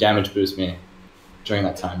 if you damage boost me during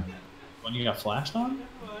that time. When you got flashed on?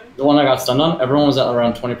 The one I got stunned on, everyone was at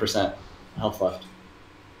around 20% health left.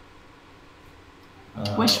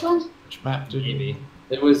 Which one? Which map did Maybe.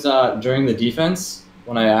 It was during the defense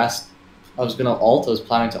when I asked, I was gonna ult, I was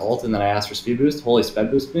planning to ult, and then I asked for speed boost. Holy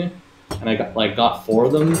sped boost me, and I got 4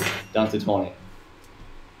 of them down to 20.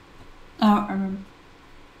 Oh, I remember.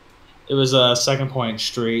 It was second point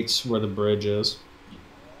straight where the bridge is.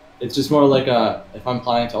 It's just more like if I'm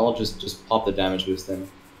planning to ult, just pop the damage boost in.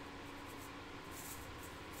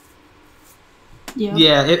 Yeah.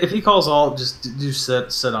 Yeah, if he calls ult, just do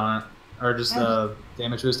sit on it. Or just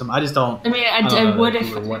damage boost him. I just don't. I mean, I don't I know would that if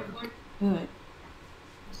he would work. Good.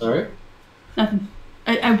 Sorry? Nothing.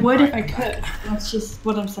 I would if I could. That's just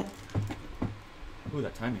what I'm saying. Ooh,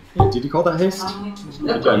 that timing. Hey, did you call that haste?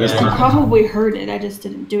 I missed I it. probably heard it. I just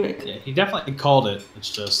didn't do it. Yeah, he definitely called it. It's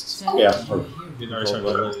just. Yeah. He'd already started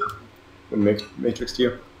with it. When Matrix to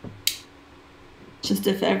you. Just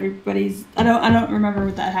if everybody's. I don't remember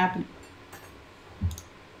what that happened.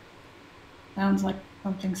 Sounds like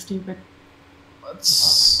something stupid.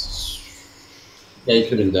 Let's. Yeah, you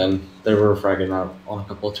could have done. They were fragging out on a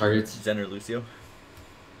couple of targets. Zen or Lucio?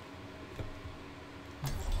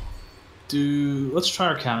 Let's try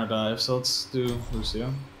our counter dive. So let's do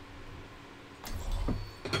Lucio.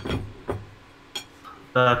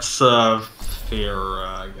 That's Pharah,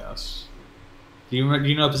 I guess. Do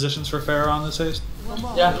you know positions for Pharah on this haste?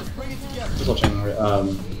 Yeah. Just watching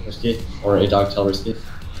risky or a dog tail risky.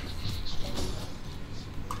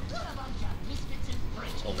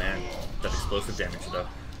 Oh man, that's explosive damage though.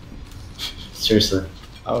 Seriously.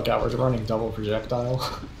 Oh god, we're running double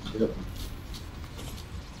projectile. Yep.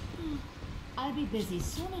 I'll be busy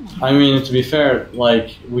soon enough. I mean, to be fair,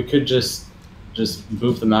 like we could just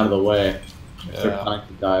move them out of the way if they're Yeah. planning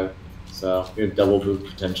to dive. So we have double move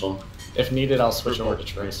potential. If needed, I'll switch over to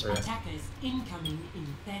Tracer. Attackers incoming in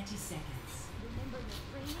 30 seconds. Remember the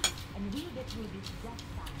freeze, and we'll get through this death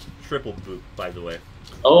side. Triple boot, by the way.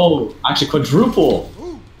 Oh, actually quadruple.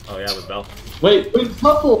 Oh yeah, with Bell. Wait,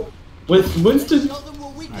 quadruple with Winston. Show them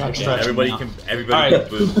what we Not got. stretching Everybody now. can Alright.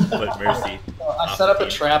 boot, but Mercy. I set up a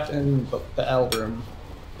trap in the L room,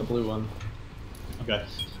 the blue one. Okay.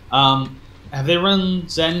 Have they run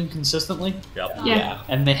Zen consistently? Yep. Yeah.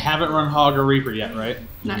 And they haven't run Hog or Reaper yet, right?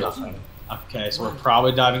 No. Okay, so we're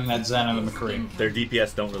probably diving that Zen and the McCree. Their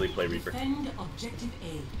DPS don't really play Reaper. Defend objective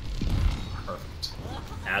A. Perfect.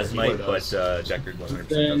 As Reaper might, but does. Deckard 100%.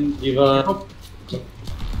 Then Diva. We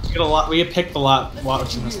get a lot. We get picked a lot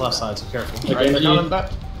watching this left side, so careful. Alright, they're coming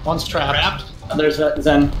back. One's trapped. Trapped. And there's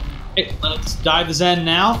Zen. Hey, let's dive the Zen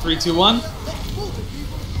now. 3, 2, 1.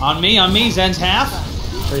 On me. Zen's half.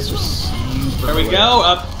 Tracer's There we go.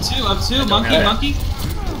 Up two. Monkey.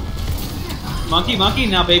 Monkey.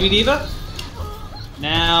 Now Baby Diva.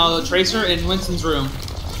 Now Tracer in Winston's room.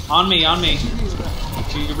 On me, on me.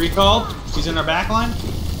 She recalled. She's in our back line.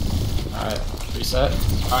 Alright, reset.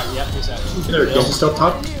 Alright, yep, reset. There, Genji's still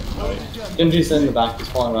top. Genji's in the back. He's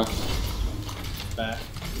falling back. Back.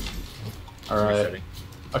 Alright. Resetting.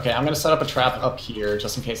 Okay, I'm gonna set up a trap up here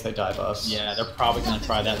just in case they dive us. Yeah, they're probably gonna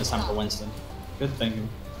try that this time for Winston. Good thinking.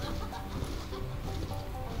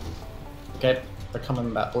 Okay, they're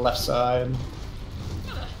coming back left side.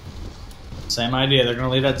 Same idea. They're gonna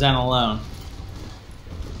leave that Zen alone.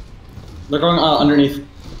 They're going underneath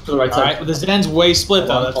to the right All side. right, but the Zen's way split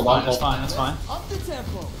though. That's Hold fine. on, That's hold on. fine. That's fine. Up the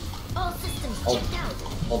tempo. All systems Oh. checked out.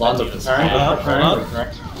 Hold on, they're preparing. Hold They're up, preparing. hold They're up.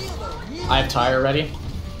 correct. I have Tyre ready.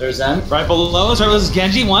 There's Zen. Right below us, right was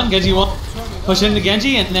Genji one. Genji one. Push into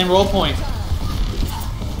Genji and then roll point.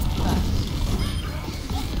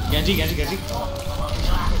 Genji, Genji, Genji.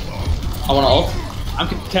 I want to ult. I'm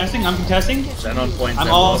contesting. I'm contesting. Zen on point. I'm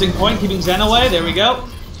Zen low. ulting point, keeping Zen away. There we go.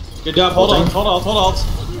 Good job. Hold on. Hold on. Hold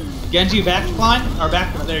on. Genji back line or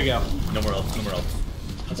back. There you go. No more else. No more else.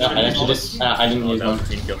 Yeah, I actually just I didn't Oh, use that was one. a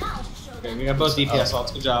team kill. Okay, we got both DPS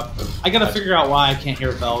ults. Good job. I gotta figure out why I can't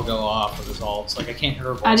hear Bell go off with his ults. Like I can't hear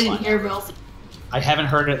her voice I didn't line. hear Bill's. I haven't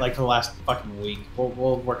heard it like for the last fucking week. We'll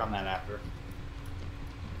work on that after.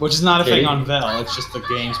 Which is not a thing on Vel. It's just the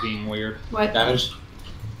game's being weird. What? Damage.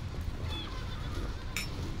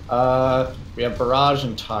 We have Barrage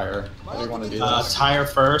and Tyre. How do you want to do this? Tire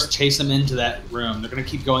first. Chase them into that room. They're gonna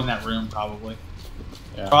keep going that room probably.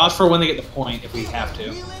 Yeah. Pause for when they get the point if we have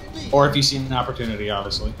to, or if you see an opportunity,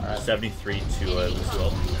 obviously. 73 to Lucio.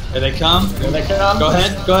 Here they come. Here they come. Go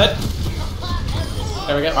ahead. Go ahead.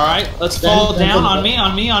 There we go. All right. Let's fall down on me.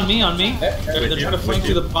 On me. On me. On me. They're trying to flank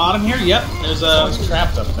through the bottom here. Yep. There's a Someone's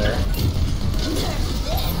trapped up there.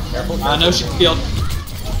 Careful. no shield.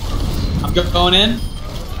 I'm going in.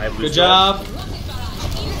 I have Good Lucio. job.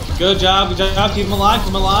 Good job. Good job. Keep him alive. Keep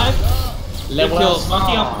him alive. Good Level kills. up.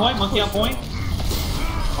 Monkey on point. Monkey on point.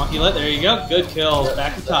 Monkey lit. There you go. Good kills.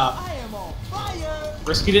 Back to top. I am on fire.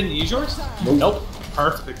 Risky didn't use yours? Nope.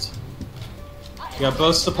 Perfect. You got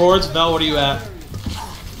both supports. Vel, what are you at?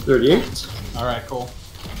 38. Alright, cool.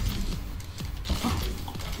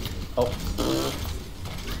 Oh.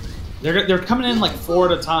 They're coming in like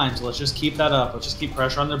 4 at a time, so let's just keep that up. Let's just keep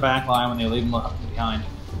pressure on their back line when they leave them behind.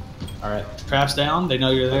 Alright, traps down. They know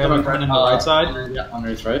you're there. They're coming in the right side. Yeah, on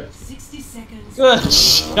his right. 60 seconds. Good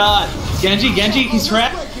shot. Genji, he's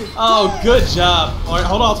trapped. Oh, good job. Alright,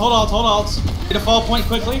 hold on. Get a fall point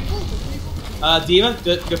quickly. Diva,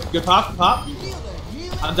 good pop.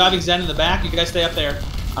 I'm diving Zen in the back. You guys stay up there.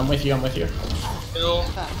 I'm with you. Kill.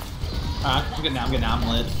 Alright, I'm good now. I'm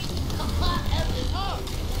lit.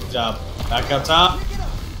 Good job. Back up top.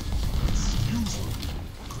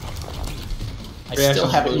 I still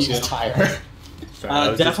haven't Lucio. used Tyre. Sorry, I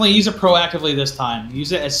was Definitely use it proactively this time.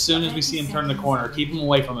 Use it as soon as we see him turn the corner. Keep him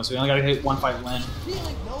away from us. We only gotta hit one fight win.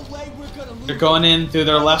 Feeling no way we're gonna lose. They're going in through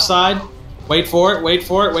their left side. Wait for it.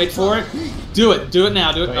 Do it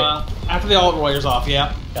now. Do it after the alt warrior's off.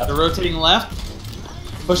 Yeah. Yep. They're rotating left.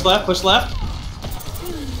 Push left.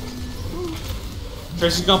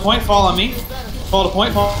 Tracer's gonna point. Fall on me. Fall to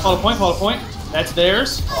point. That's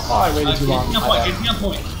theirs. Oh, I waited too long. Get My bad. me on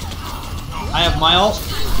point. I have my ult.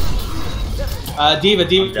 Diva.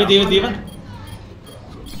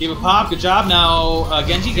 Diva pop. Good job. Now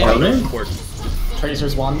Genji. Armin?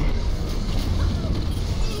 Tracer's one.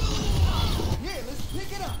 Yeah, let's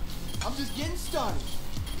pick it up. I'm just getting started.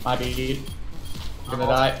 My bead. Gonna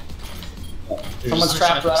die. You're Someone's just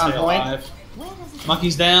trapped trying to right on stay point. alive.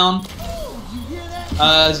 Monkey's down. You hear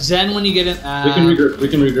that? Zen when you get in. We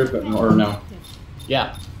can regroup it, or no.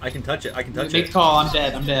 Yeah. I can touch it. Make the call. I'm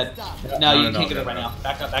dead. No, you no, can't get no, it right no. now.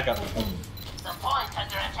 Back up. The point's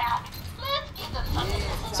under attack. Let's give them something.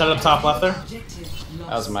 Set it up top left there. Objective That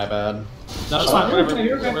was my bad. No, it's fine. Don't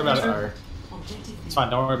worry about it. Sorry. Objective It's fine.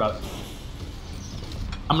 Don't worry about it.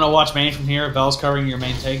 I'm gonna watch main from here. Vel's covering your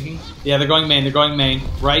main tanking. Yeah, they're going main.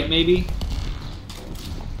 Right, maybe.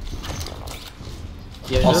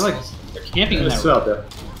 Yeah, they're camping in It's that. still out there.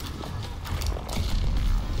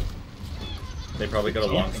 They probably got a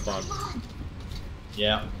long spawn.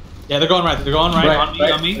 Yeah, they're going right.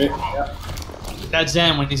 On me. Yeah. That's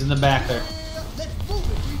Zen when he's in the back there.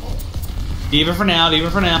 Diva for now.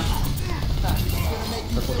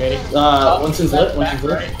 Triple Katie. Winston's lit.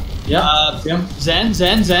 Yeah. See him?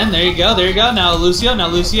 Zen. There you go. Now Lucio.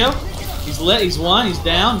 He's lit. He's one. He's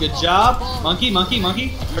down. Good job. Monkey.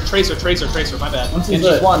 Or Tracer. My bad. Winston's Genji's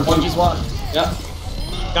lit. one. Genji's one. Yeah.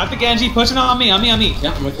 Got the Genji. Pushing on me. Yeah,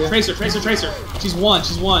 I'm with you. Tracer. She's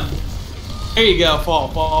one. There you go.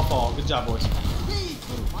 Fall. Good job, boys.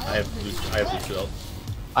 I have Lucio.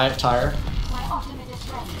 I have Tyre. My ultimate is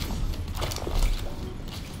ready.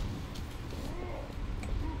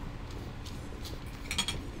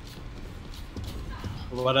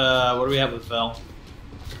 What do we have with Vel?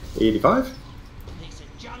 85.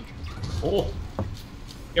 Oh.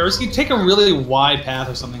 Yeah, we're just take a really wide path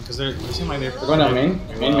or something because they seem like they're going down main.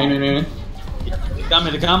 Main. Come.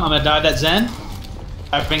 I'm gonna dive that Zen.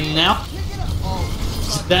 Diving now.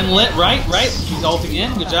 Zen lit, right. He's ulting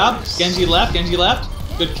in. Good job. Genji left.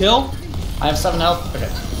 Good kill. I have 7 health. Okay.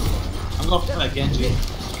 I'm going for that Genji.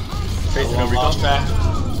 Tracer, no Lost recall. track.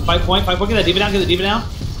 5 point. Get that D.Va down.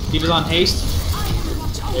 D.Va's on haste.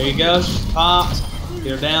 There you go. She's popped.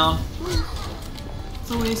 Get her down.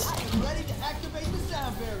 It's a waste. Ready to activate the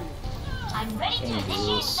sound barrier. I'm ready to initiate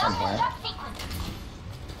the somewhere. start sequence.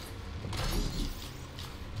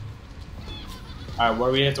 Alright, what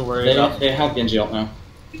do we have to worry They about? they have Genji ult now.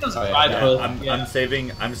 Oh, Yeah, I'm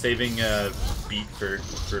saving beat for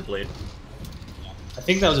Blade. I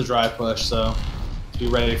think that was a drive push, so be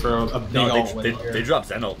ready for a big No, ult win here. they dropped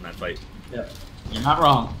Zen ult in that fight. Yeah. You're not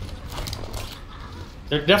wrong.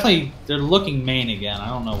 They're looking main again. I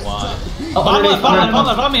don't know why. Bottom left,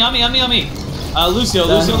 on me. Lucio.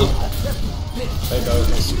 They go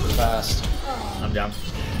super fast. I'm down.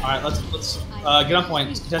 All right, let's get on point.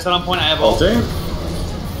 Contest that on point. I have ult. Ulting.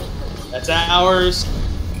 That's ours.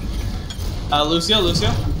 Lucio. My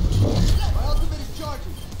ultimate is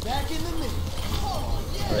charging. Back in the mix. Oh,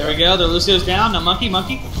 yeah. There we go. The Lucio's down. Now monkey. I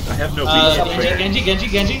have no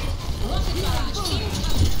beat. Genji.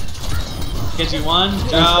 Genji one.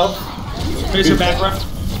 Job. Tracer back run.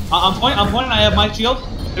 On point. I have my shield.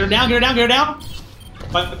 Get her down.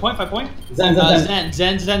 5 point. Zen.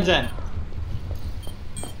 Zen.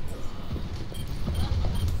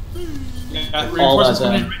 All Reinforcements that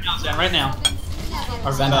coming in right now, Zen. Right now.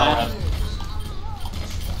 Our Zen died.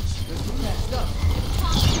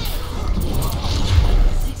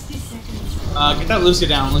 Get that Lucio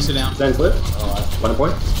down. Zen's lit. 1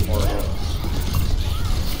 point.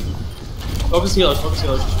 Focus healers.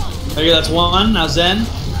 There you go, that's one. Now Zen.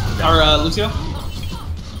 Or Lucio.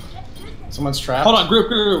 Someone's trapped. Hold on, group.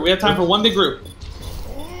 We have time for one big group.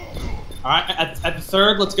 Alright, at the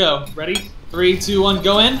third, let's go. Ready? 3, 2, 1,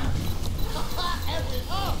 go in.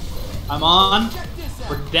 I'm on.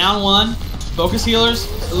 We're down 1. Focus healers.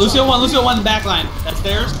 Lucio 1 in the back line. That's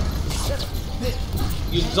theirs.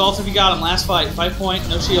 Use ults if you got him. Last fight. 5 point,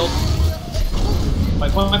 no shield.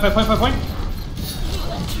 5 point.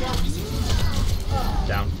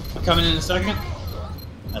 Down. I'm coming in a second.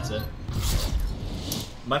 That's it.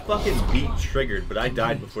 My fucking beat triggered, but I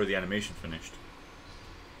died before the animation finished.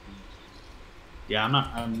 Yeah, I'm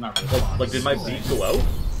not really. Like, did my beat go out?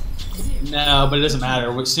 No, but it doesn't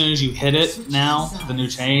matter. As soon as you hit it now, the new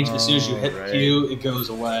change, as soon as you hit right. Q, it goes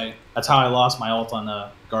away. That's how I lost my ult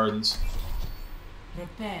on Gardens.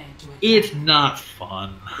 It's not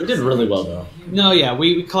fun. We did really well though. No, yeah,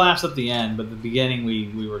 we collapsed at the end, but at the beginning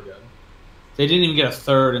we were good. They didn't even get a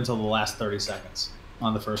third until the last 30 seconds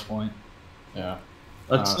on the first point. Yeah.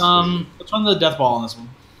 Let's run the death ball on this one.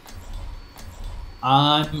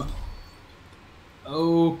 I'm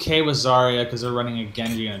okay with Zarya because they're running a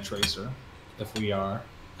Genji and a Tracer. If we are,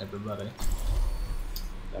 everybody.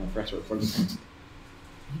 I'm fresh recording.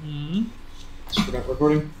 Mm-hmm. Screwed up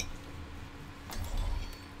recording.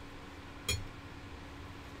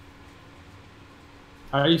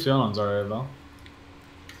 How are you feeling on Zarya,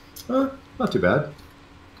 Vel? Not too bad.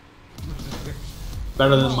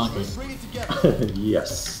 Better than Monkey. Bring it together.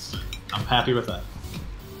 Yes. I'm happy with that.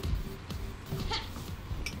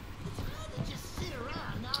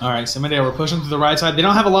 Alright, so Medea, we're pushing through the right side. They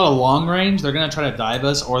don't have a lot of long range. They're going to try to dive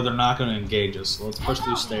us, or they're not going to engage us. So let's push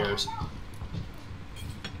through stairs.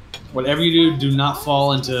 Whatever you do not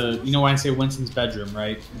fall into... You know when I say Winston's bedroom,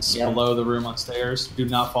 right? It's below the room on stairs. Do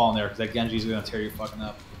not fall in there, because that Genji's going to tear you fucking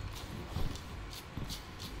up.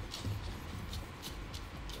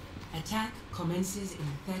 Attack commences in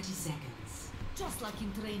 30 seconds. Just like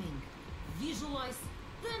in training. Visualize,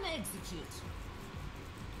 then execute.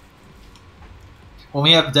 When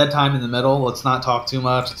we have dead time in the middle, let's not talk too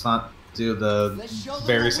much. Let's not do the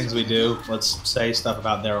various things we do. Let's say stuff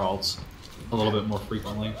about their ults a little bit more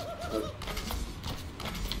frequently.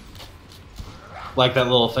 Like that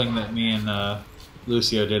little thing that me and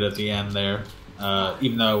Lucio did at the end there.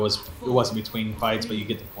 Even though it wasn't between fights, but you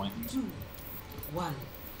get the point. 2, 1.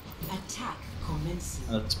 Attack commences.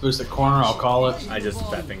 Let's boost the corner. I'll call it. I just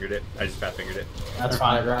fat fingered it. That's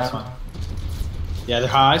fine. That's fine. Yeah, they're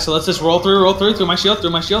high. So let's just roll through my shield.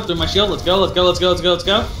 Let's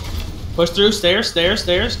go. Push through. Stairs.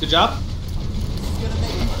 Good job.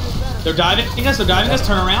 They're diving us.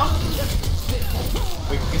 Turn around.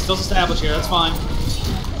 We can still establish here. That's fine.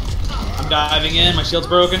 I'm diving in. My shield's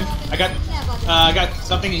broken. I got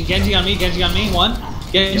something in Genji on me. 1.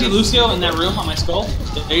 Genji Lucio in that room on my skull.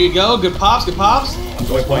 There you go. Good pops. Good pops. I'm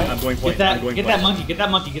going point. I'm going point. Get that. I'm going Get point. that monkey. Get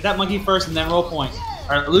that monkey. Get that monkey first, and then roll point. All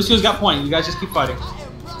right, Lucio's got point. You guys just keep fighting.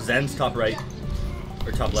 Zen's top right.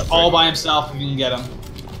 Or top left. All right. by himself if you can get him.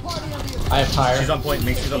 I have tire. She's on point.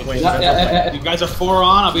 Make she's on point. You guys are 4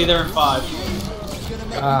 on. I'll be there in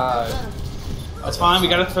 5. That's fine. We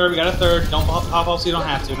got a third. We got a third. Don't pop off so you don't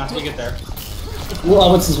have to. Not till we get there.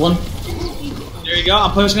 Well, what's this one? There you go.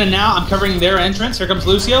 I'm pushing it now. I'm covering their entrance. Here comes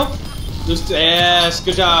Lucio. Yes,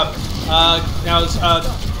 good job. Now it's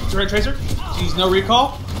Tracer. She's no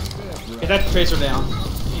recall. Get that Tracer down.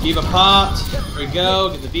 Diva popped. There we go.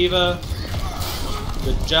 Get the Diva.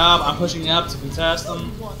 Good job. I'm pushing up to contest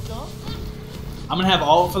them. I'm going to have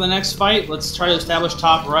ult for the next fight. Let's try to establish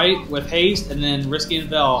top right with haste, and then Risky and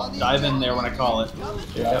Vel dive in there when I call it.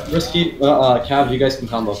 Yeah. Risky, Cav, you guys can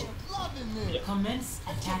combo. Commence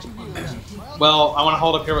attack on objective. Well, I want to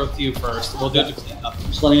hold up here with you first. We'll do it to clean up.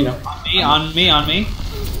 Just letting you know. On me.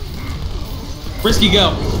 Risky,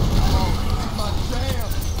 go.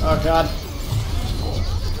 Oh god.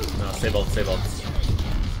 No, save ult.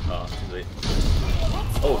 Oh, too late.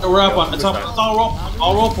 Oh, We're up on. It's all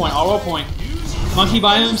roll point. Monkey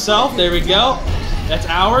by himself. There we go. That's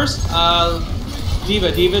ours.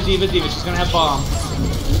 Diva. She's gonna have bomb.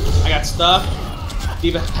 I got stuff.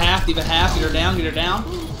 Diva half. Get her down.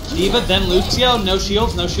 Diva, then Lucio. No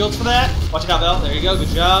shields for that. Watch out, Vel. There you go. Good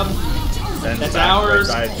job. Zen's That's back, ours.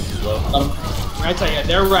 Right side. She's low. Right side. Yeah,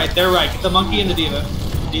 they're right. Get the monkey and the Diva.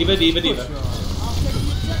 Diva. Good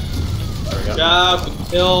job. Good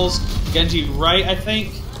kills. Genji right, I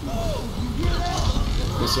think.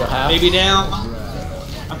 Lucio half. Maybe down.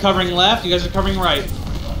 I'm covering left. You guys are covering right.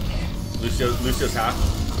 Lucio's half.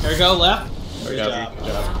 There we go. Left. There we Good go. job. Good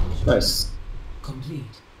job. Nice. Complete.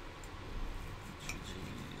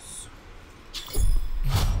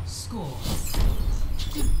 Score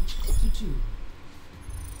 2-2.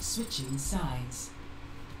 Switching sides.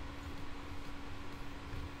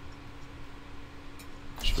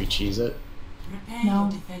 Should we cheese it? Prepare No.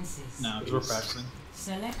 your defenses. No, because we're practicing.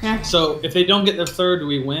 Select Yeah. So if they don't get their third, do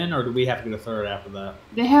we win, or do we have to get a third after that?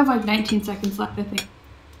 They have like 19 seconds left, I think.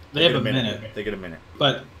 They have a minute. They get a minute.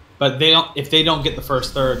 But they don't. If they don't get the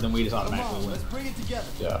first third, then we just automatically win. Let's bring it together.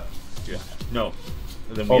 Yeah. Yeah. No.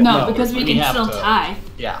 Then Oh, we No, no, because we we can have still to- tie.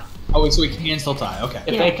 Yeah. Oh, so we can still tie. Okay.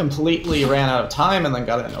 If Yeah. they completely ran out of time and then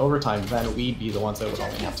got it in overtime, then we'd be the ones that would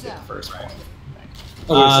only have to get the first one.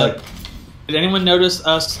 Oh, wait a sec. Did anyone notice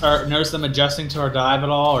us or notice them adjusting to our dive at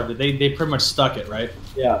all, or did they pretty much stuck it, right?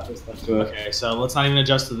 Yeah, just let's do it. Okay, so let's not even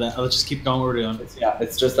adjust to that. Let's just keep going what we're doing.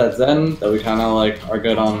 It's just that Zen that we kind of like are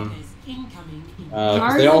good on. is incoming.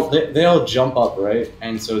 'Cause they all jump up, right?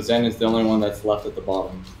 And so Zen is the only one that's left at the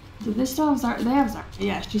bottom. Do they still have Zarya? They have Zarya.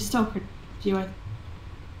 Yeah, she's still pretty cute.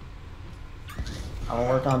 I'll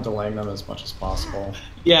work on delaying them as much as possible.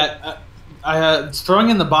 Yeah, throwing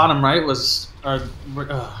in the bottom right was, what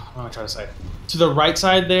am I trying to say? To the right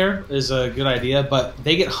side there is a good idea, but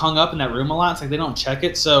they get hung up in that room a lot. It's like they don't check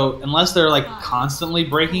it. So unless they're like constantly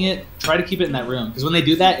breaking it, try to keep it in that room. Because when they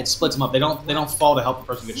do that, it splits them up. They don't fall to help the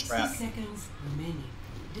person get 60 trapped. seconds remaining.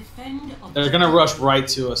 Defend They're gonna rush right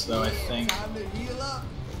to us though. I think Time to heal up.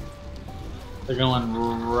 they're going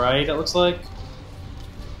right. It looks like.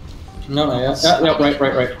 No, yeah,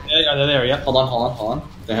 right. Yeah, they're there. Yep. Hold on.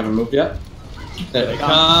 They haven't moved yet. There They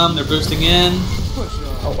come. They're boosting in.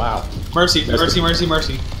 Oh wow. Mercy.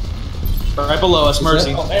 Right below us,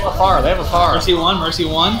 Mercy. Oh, they have a far. Mercy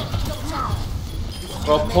one.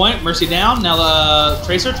 Roll point. Mercy down. Now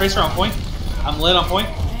Tracer on point. I'm lit on point.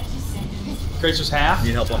 Tracer's half.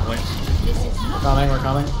 Need help on point. We're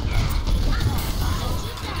coming.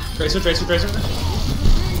 Tracer.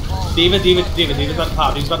 Diva. Diva's about to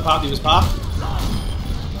pop.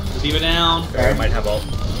 Diva down. Barry might have ult.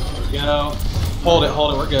 Go. Hold it.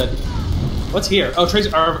 We're good. What's here? Oh,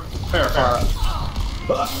 Tracer. Fair.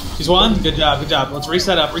 She's one. Good job. Let's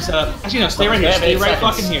reset up. Actually, no. Stay right here. They have Stay 8 right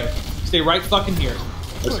seconds. fucking here.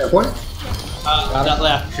 What's that point? That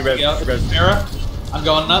left. She res. Farrah. I'm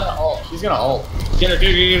going up. Oh, he's gonna ult. Get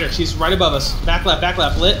her. She's right above us. Back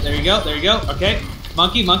left. Lit. There you go. Okay.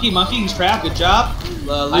 Monkey. He's trapped. Good job.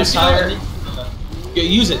 Lucio. tired. Yeah,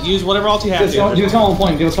 use it. Use whatever ult you have to. Give us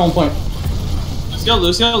one point. Let's go,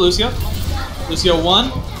 Lucio. Lucio one.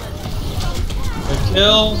 Good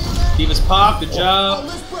kill. Diva's pop. Good job.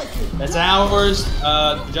 Let's break it. That's ours.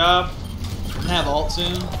 Good job. Have ult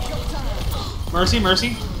soon.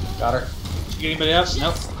 Mercy. Got her. Get anybody else?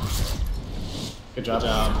 Nope. Good job.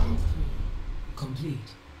 complete.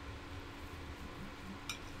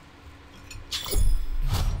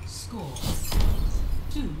 Score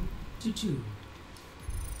 2-2.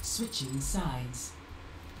 Switching sides.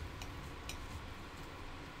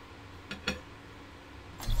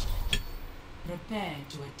 Prepare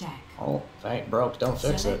to attack. Oh, that ain't broke. Don't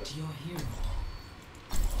fix it. Select your hero.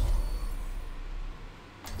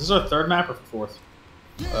 This is our third map or fourth?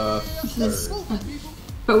 This is, Third.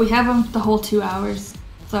 but we have them the whole 2 hours,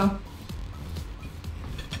 so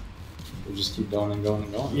We'll just keep going and going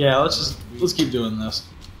and going. Yeah, let's keep doing this.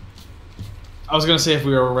 I was gonna say if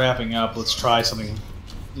we were wrapping up, let's try something,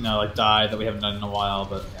 you know, like die that we haven't done in a while,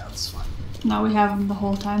 but yeah, that's fine. no, we have them the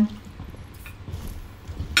whole time.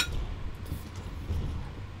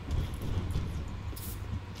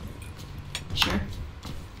 Sure.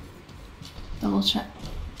 Double check.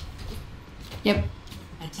 Yep.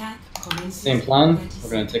 Attack commences. Same plan. 30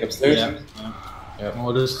 We're gonna take upstairs. Yeah.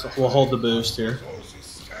 We'll hold the boost here.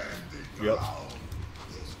 Yep.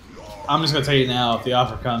 I'm just gonna tell you now, if the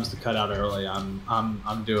offer comes to cut out early,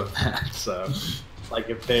 I'm doing that. So, like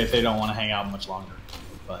if they don't want to hang out much longer,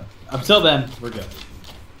 but until then, we're good.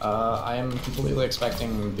 I am completely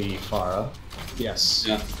expecting the Pharah. Yes.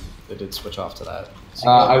 Yeah. They did switch off to that.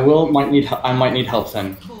 I might need help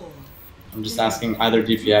then. I'm just asking either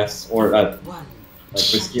DPS or like One.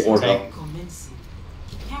 risky or Take. help. Commencing.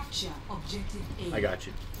 Capture objective A. I got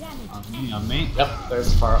you. On me. Yep,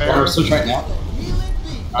 there's the Pharah. Fair. Or switch right now.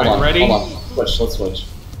 All right, ready? Hold on. Switch. Let's switch.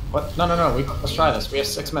 What? No. Let's try this. We have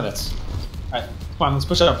 6 minutes. All right, come on, let's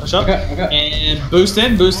push up, push up. Okay. And boost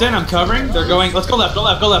in. I'm covering. They're going. Let's go left. Go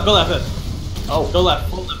left. Oh, Go left.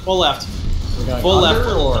 Full left. we're going Full left.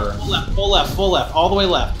 under or Full left. All the way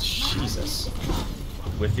left. Jesus.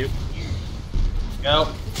 With you. Go.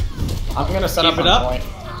 I'm gonna set Keep up it on up. point.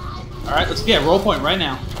 All right, let's get roll point right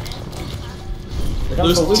now. Here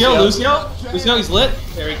comes the Lucio, he's lit.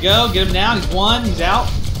 There we go. Get him down. He's one. He's out.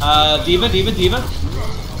 Diva. Diva's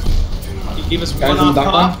Guys one in the off back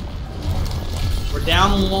pop. line. We're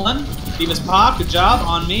down one. Diva's pop. Good job.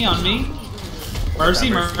 On me. Mercy.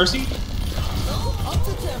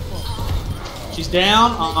 She's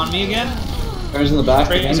down. On me again. Farah's in the back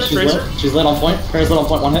again. Tracer, She's Tracer. lit. She's lit on point. Farah's lit on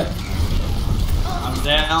point. 1 hit. I'm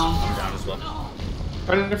down. I'm down as well.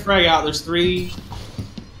 Predator frag out. There's 3.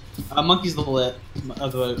 Monkey's the lit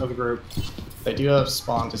of the group. They do have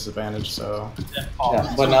spawn disadvantage, so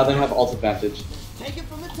Yeah, but now they have ult advantage. Take it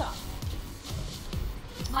from the top.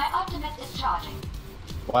 My ultimate is charging.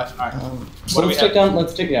 what? Alright. So do let's we take down.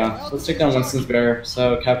 Let's take down Winston's bear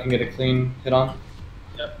so Cap can get a clean hit on.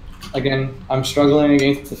 Yep. Again, I'm struggling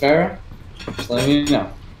against the Farah. Just letting you know.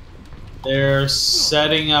 They're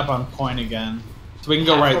setting up on point again. So we can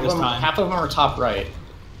go right this time. Half of them are top right.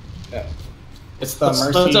 Yeah. It's the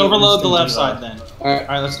Mercy. Let's overload the Winston left Diva. side then. Alright.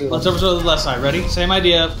 Alright, let's overload the left side. Ready? Same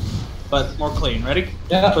idea, but more clean. Ready?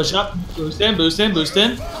 Yeah. Push up. Boost in.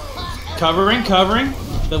 Covering.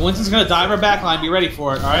 The Winston's gonna dive our back line. Be ready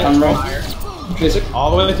for it. Alright, I'm let's roll right. higher. Tracer. All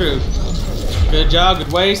the way through. Good job,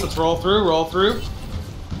 good waste. Let's roll through.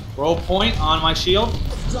 Roll point on my shield.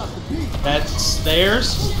 That's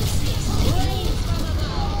theirs.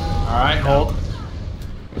 Alright, hold.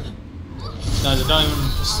 No, don't even.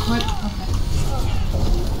 Just What? Okay.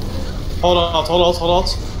 hold alt.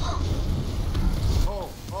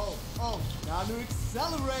 Oh. Now to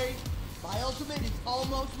accelerate. My ultimate is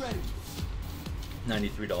almost ready.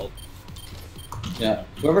 93 to ult. Yeah.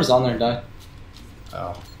 Whoever's on there die.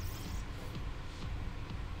 Oh.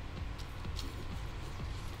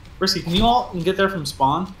 Risky, can you all get there from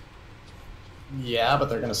spawn? Yeah, but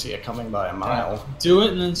they're gonna see it coming by a mile. Do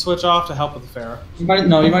it and then switch off to help with the Pharaoh. You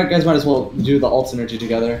guys might as well do the ult synergy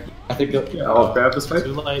together. I think. Yeah, I'll grab this fight.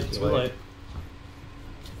 Too late.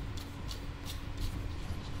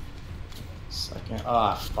 Second.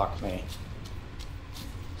 Ah, fuck me.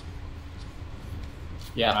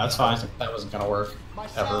 Yeah, That's fine. That wasn't gonna work. My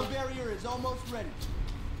Ever. sound barrier is almost ready.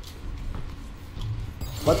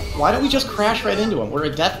 What? Why don't we just crash right into him? We're a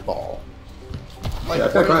death ball. Like, Yeah,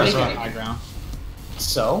 what are crash. you They're on thinking? high ground.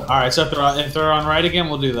 So? Alright, so if they're on right again,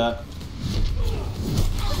 we'll do that.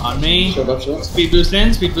 On me. Shield up, shield. Speed boost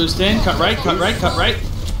in. Cut right.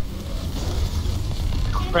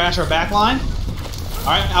 Crash our back line.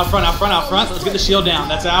 Alright, out front. Let's get the shield down.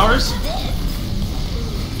 That's ours.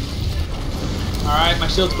 Alright, my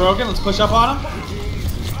shield's broken. Let's push up on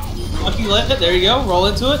him. Monkey lit it. There you go. Roll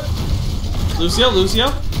into it. Lucio.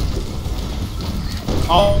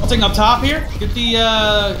 Ulting up top here. Get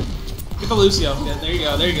the Lucio. Yeah,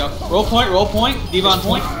 there you go. Roll point. Diva on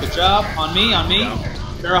point. Good job. On me.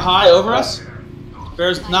 Farah high over us.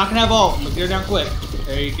 Farah's not gonna have ult, but get her down quick.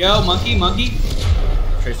 There you go. Monkey.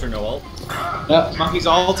 Tracer no ult. Yep. Monkey's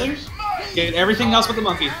ulting. Get everything else but the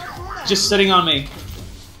monkey. Just sitting on me.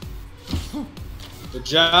 Good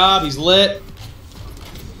job. He's lit.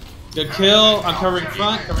 Good kill. I'm covering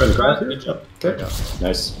front. Trying to grab Good here? job. Okay.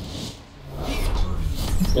 Nice.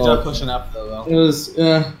 Good job pushing up though. It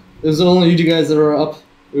was only you guys that were up.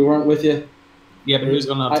 We weren't with you. Yeah, but who's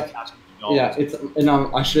going up to catch him? Yeah,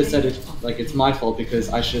 I should have said it like it's my fault because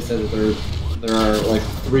I should have said that there are like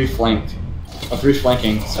three flanking.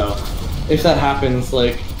 So if that happens,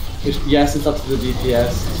 like yes, it's up to the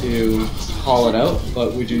DPS to call it out,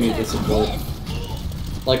 but we do need the support,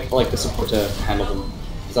 like the support to handle them,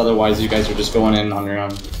 because otherwise you guys are just going in on your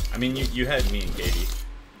own. I mean, you had me and Katie.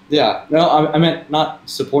 Yeah, no, I meant not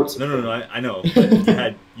support. No, I know.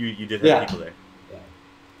 But you did have people there.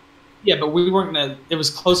 Yeah, but we weren't gonna. It was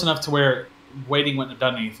close enough to where waiting wouldn't have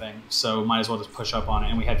done anything, so might as well just push up on it.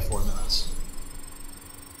 And we had 4 minutes.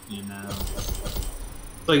 You know.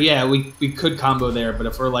 So yeah, we could combo there, but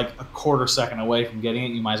if we're like a quarter second away from getting it,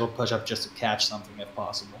 you might as well push up just to catch something if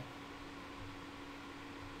possible.